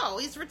 Like, how?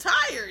 He's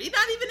retired. He's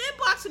not even in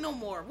boxing no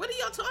more. What are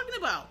y'all talking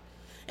about?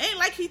 Ain't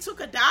like he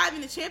took a dive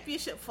in the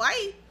championship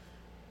fight.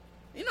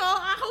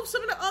 I hope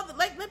some of the other,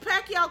 like, let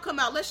Pacquiao come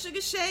out. Let Sugar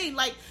Shane.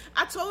 Like,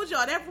 I told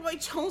y'all, that Roy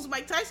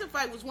Jones-Mike Tyson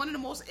fight was one of the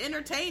most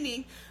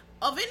entertaining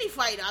of any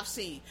fight I've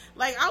seen.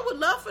 Like, I would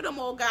love for them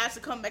old guys to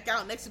come back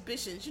out in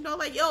exhibitions.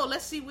 Like, yo,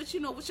 let's see what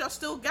y'all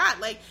still got.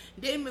 Like,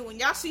 then when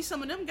y'all see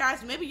some of them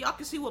guys, maybe y'all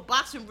can see what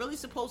boxing really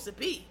supposed to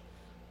be.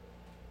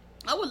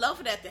 I would love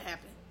for that to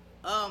happen.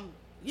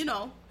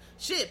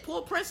 Shit,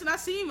 Paul Prince, and I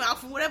see him out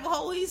from whatever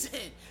hole he's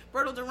in.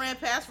 Berto Duran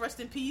passed, rest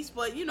in peace.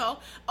 But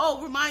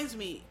reminds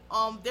me,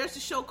 there's a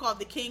show called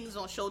The Kings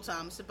on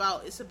Showtime.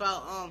 It's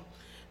about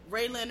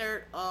Ray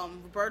Leonard,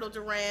 Roberto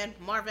Duran,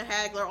 Marvin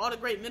Hagler, all the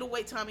great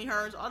middleweight, Tommy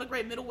Hearns, all the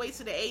great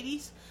middleweights of the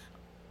 80s.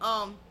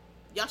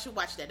 Y'all should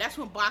watch that. That's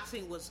when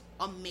boxing was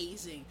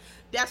amazing.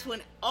 That's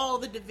when all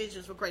the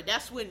divisions were great.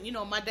 That's when,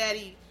 my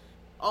daddy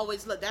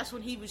always looked. That's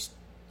when he was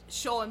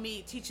showing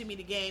me, teaching me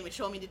the game and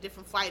showing me the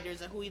different fighters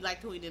and who he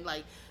liked, who he didn't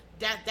like.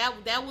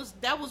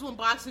 That was when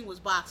boxing was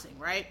boxing,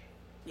 right?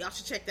 Y'all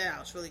should check that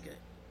out. It's really good.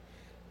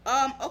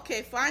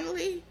 Okay,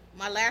 finally,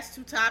 my last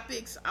two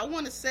topics. I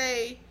want to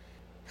say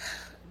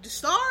the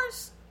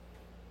Stars.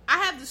 I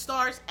have the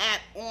Stars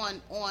app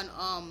on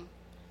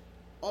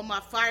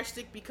my Fire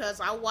Stick because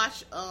I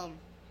watch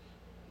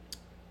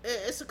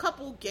it's a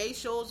couple gay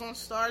shows on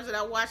Stars that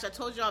I watch. I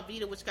told y'all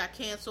Vita, which got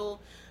canceled.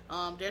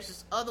 There's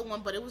this other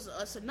one, but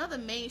it's another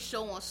main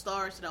show on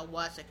Stars that I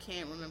watched. I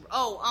can't remember.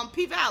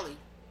 P-Valley.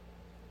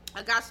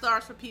 I got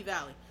Stars for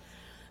P-Valley.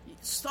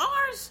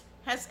 Stars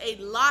has a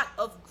lot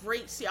of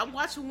great series. I'm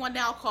watching one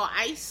now called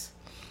Ice.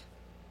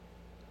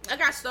 I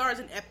got Stars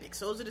and Epic.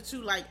 So those are the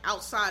two, like,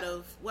 outside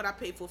of what I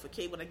pay for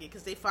cable I get,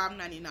 because they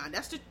 $5.99.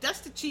 That's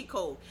the cheat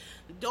code.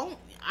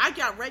 I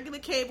got regular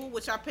cable,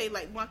 which I pay,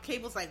 like, my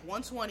cable's like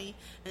 $120, and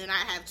then I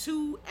have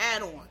two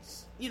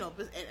add-ons.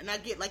 And I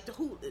get like the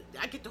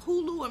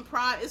Hulu and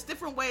Prime. It's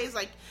different ways.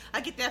 Like,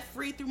 I get that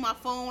free through my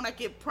phone. I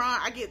get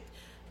Prime. I get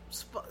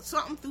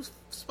something through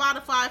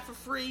Spotify for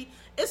free.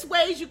 It's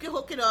ways you can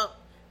hook it up.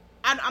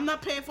 I'm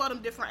not paying for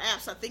them different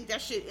apps. I think that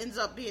shit ends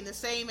up being the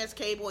same as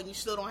cable, and you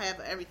still don't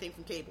have everything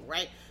from cable,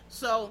 right?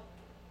 So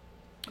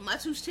my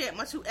two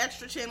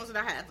extra channels that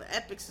I have are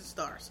Epics and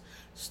Stars.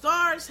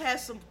 Stars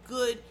has some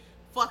good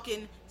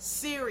fucking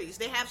series.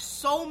 They have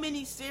so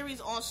many series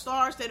on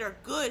Stars that are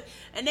good,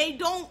 and they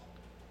don't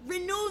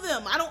renew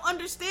them. I don't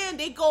understand.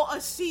 They go a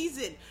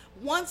season,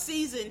 1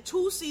 season,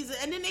 2 seasons,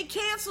 and then they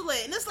cancel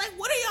it. And it's like,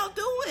 what are y'all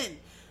doing?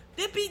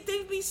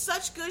 They'd be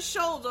such good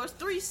shows, or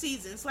 3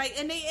 seasons, like,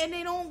 and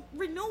they don't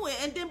renew it.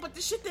 And then, but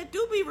the shit that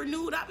do be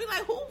renewed, I'd be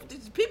like, who?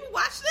 Did people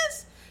watch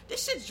this?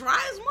 This shit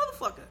dry as a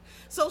motherfucker.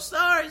 So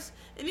Stars,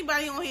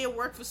 anybody on here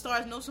work for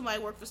Stars, know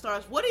somebody work for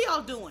Stars, what are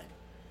y'all doing?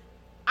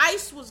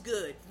 Ice was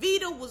good.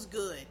 Vita was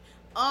good.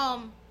 Does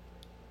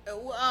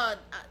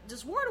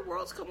War of the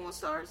Worlds come on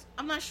Stars?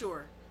 I'm not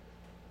sure.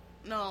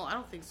 No, I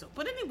don't think so.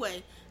 But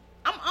anyway,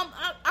 I'm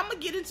gonna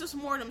get into some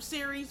more of them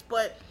series.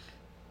 But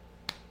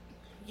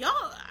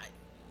y'all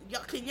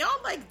can y'all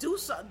like do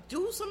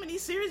some of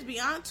these series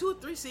beyond 2 or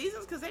 3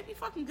 seasons, because they be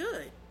fucking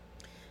good.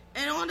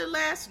 And on the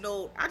last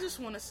note, I just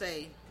want to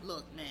say,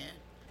 look, man,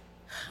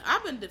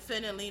 I've been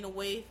defending Lena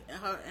Waithe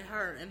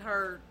and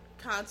her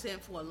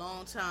content for a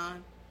long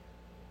time,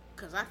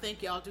 because I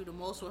think y'all do the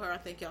most with her. I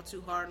think y'all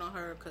too hard on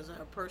her because of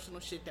her personal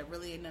shit that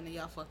really ain't none of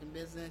y'all fucking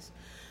business.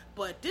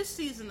 But this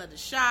season of The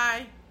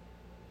Chi,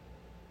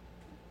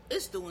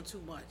 it's doing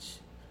too much.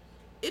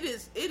 It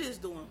is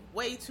doing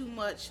way too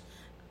much.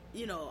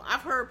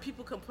 I've heard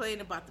people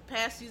complain about the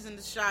past season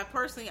of The Chi.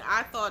 Personally,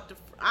 I thought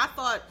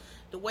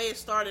the way it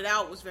started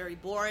out was very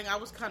boring. I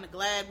was kind of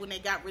glad when they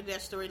got rid of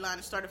that storyline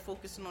and started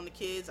focusing on the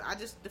kids.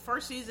 The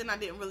first season I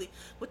didn't really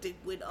with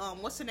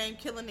what's the name,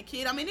 killing the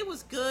kid. I mean, it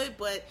was good,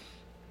 but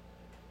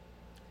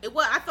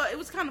I thought it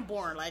was kind of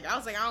boring. Like, I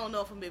was like, I don't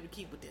know if I'm able to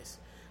keep with this.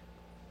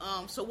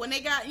 So when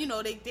they got,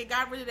 they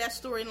got rid of that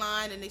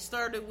storyline and they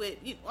started with,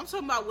 I'm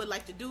talking about with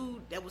like the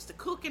dude that was the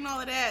cook and all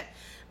of that.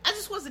 I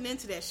just wasn't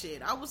into that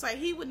shit. I was like,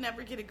 he would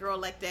never get a girl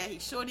like that. He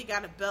shorty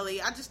got a belly.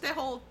 That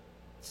whole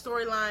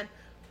storyline,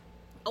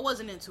 I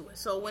wasn't into it.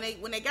 So when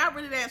they got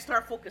rid of that and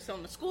started focusing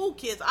on the school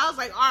kids, I was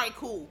like, all right,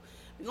 cool.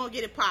 We're going to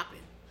get it popping.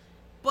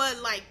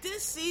 But like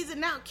this season,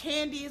 now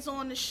Candy is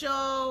on the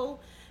show.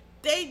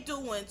 They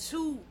doing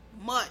too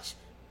much.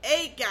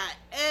 They got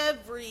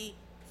every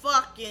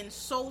fucking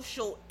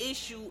social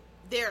issue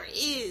there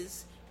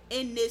is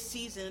in this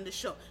season of the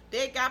show.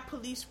 They got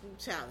police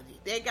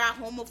brutality. They got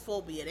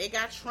homophobia. They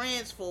got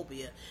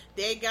transphobia.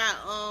 They got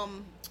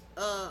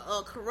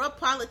corrupt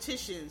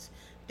politicians.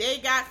 They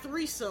got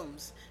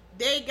threesomes.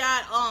 They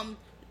got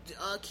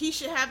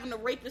Keisha having a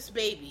rapist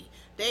baby.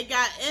 They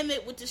got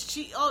Emmett with this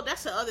cheat. Oh,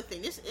 that's the other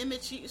thing. This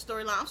Emmett cheating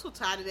storyline. I'm so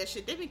tired of that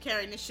shit. They've been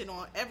carrying this shit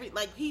on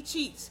he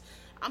cheats.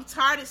 I'm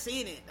tired of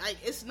seeing it. Like,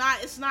 it's not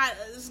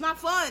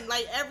fun.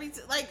 Like,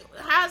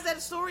 how's that a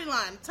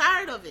storyline? I'm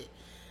tired of it.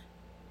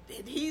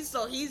 He's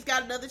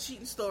got another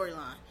cheating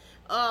storyline.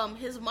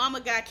 His mama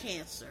got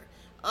cancer.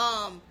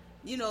 Then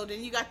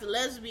you got the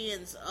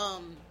lesbians.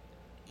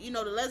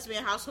 The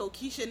lesbian household,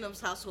 Keisha and them's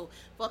household.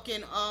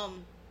 Fucking,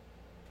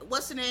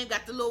 what's the name?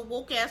 Got the little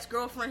woke ass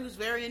girlfriend who's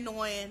very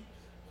annoying,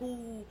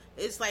 who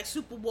is like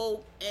super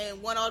woke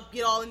and want to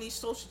get all in these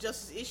social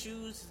justice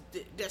issues.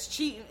 That's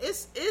cheating.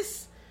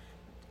 It's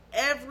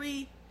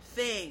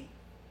everything.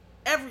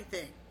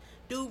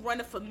 Dude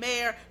running for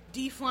mayor,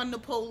 defund the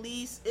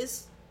police.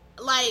 It's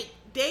like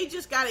they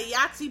just got a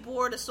Yahtzee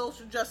board of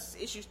social justice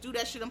issues. Do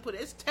that shit and put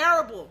it. It's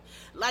terrible.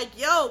 Like,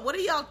 yo, what are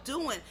y'all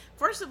doing?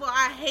 First of all,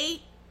 I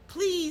hate.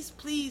 Please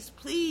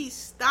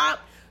stop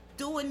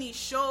doing these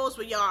shows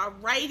where y'all are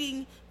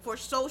writing for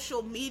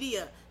social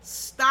media.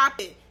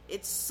 Stop it.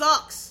 It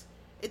sucks.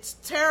 It's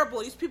terrible.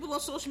 These people on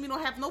social media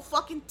don't have no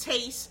fucking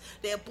taste.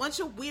 They're a bunch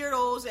of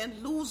weirdos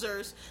and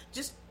losers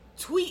just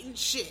tweeting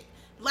shit.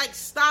 Like,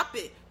 stop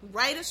it.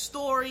 Write a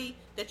story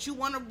that you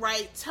want to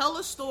write. Tell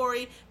a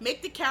story.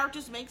 Make the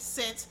characters make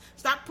sense.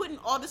 Stop putting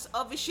all this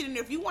other shit in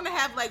there. If you want to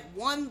have, like,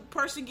 one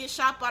person get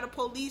shot by the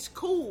police,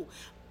 cool.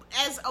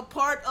 As a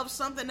part of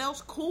something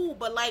else, cool.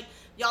 But, like,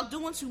 y'all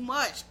doing too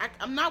much.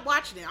 I'm not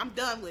watching it. I'm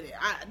done with it.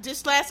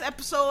 This last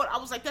episode, I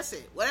was like, that's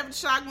it. Whatever the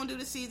show I'm going to do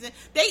this season.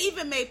 They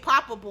even made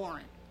Papa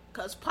boring.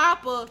 Because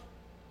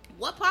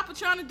what Papa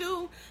trying to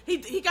do?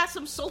 He got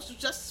some social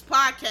justice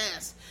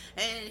podcast.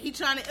 And he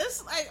trying to,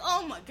 it's like,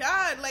 oh my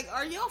God. Like,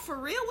 are y'all for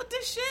real with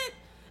this shit?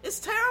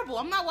 It's terrible.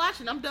 I'm not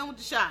watching. I'm done with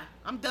the show.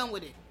 I'm done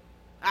with it.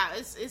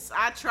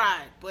 I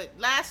tried. But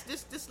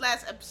this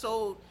last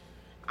episode,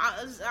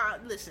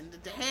 listen,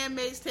 the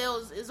Handmaid's Tale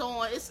is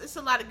on. It's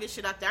a lot of good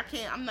shit out there.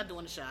 I'm not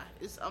doing the show.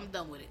 I'm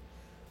done with it.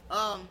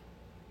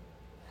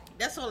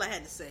 That's all I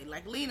had to say.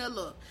 Like, Lena,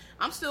 look,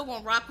 I'm still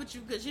gonna rock with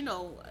you because,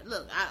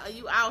 look,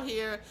 you out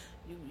here,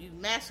 you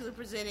masculine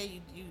presented,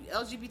 you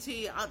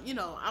LGBT,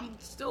 I'm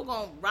still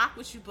gonna rock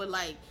with you, but,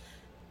 like,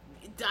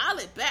 dial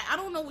it back. I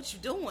don't know what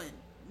you're doing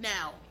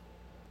now.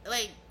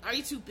 Like, are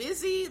you too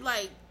busy?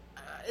 Like,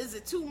 is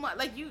it too much?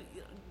 Like, you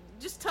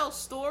just tell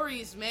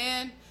stories,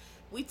 man.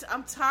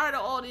 I'm tired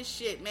of all this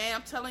shit, man.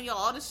 I'm telling y'all,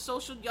 all this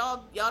social,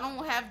 y'all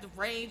don't have the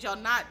range.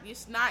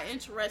 It's not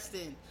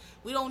interesting.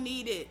 We don't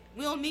need it.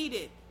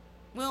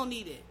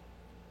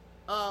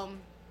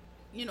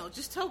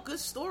 Just tell good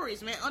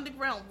stories, man.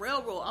 Underground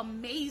Railroad,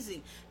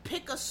 amazing.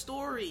 Pick a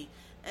story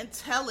and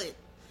tell it.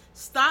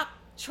 Stop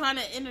trying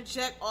to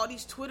interject all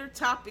these Twitter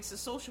topics and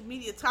social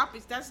media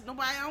topics. I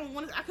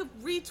could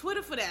read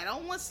Twitter for that. I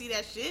don't want to see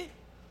that shit.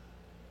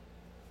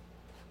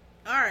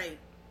 Alright.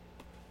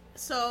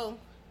 So,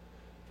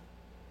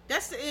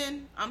 that's the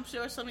end. I'm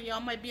sure some of y'all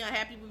might be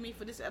unhappy with me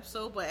for this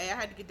episode, but hey, I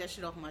had to get that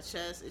shit off my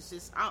chest. It's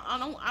just,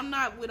 I'm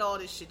not with all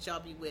this shit y'all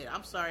be with.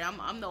 I'm sorry.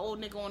 I'm the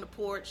old nigga on the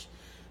porch.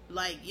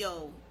 Like,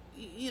 yo,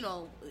 you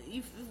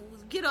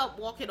get up,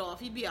 walk it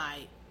off. You be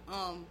alright.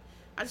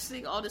 I just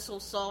think all this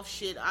old soft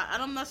shit,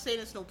 I'm not saying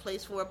there's no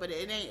place for it, but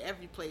it ain't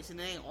every place, and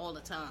it ain't all the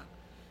time.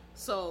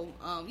 So,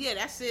 yeah,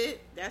 that's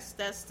it. That's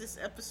this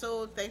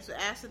episode. Thanks for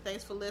asking.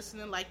 Thanks for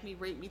listening. Like me,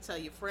 rate me, tell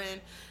your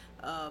friend.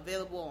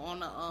 Available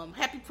on the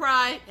Happy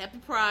Pride.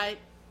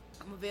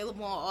 I'm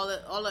available on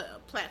all the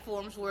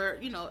platforms where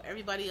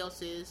everybody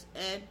else is.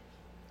 And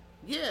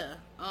yeah,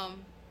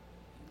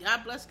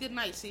 God bless. Good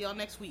night. See y'all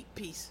next week.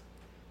 Peace.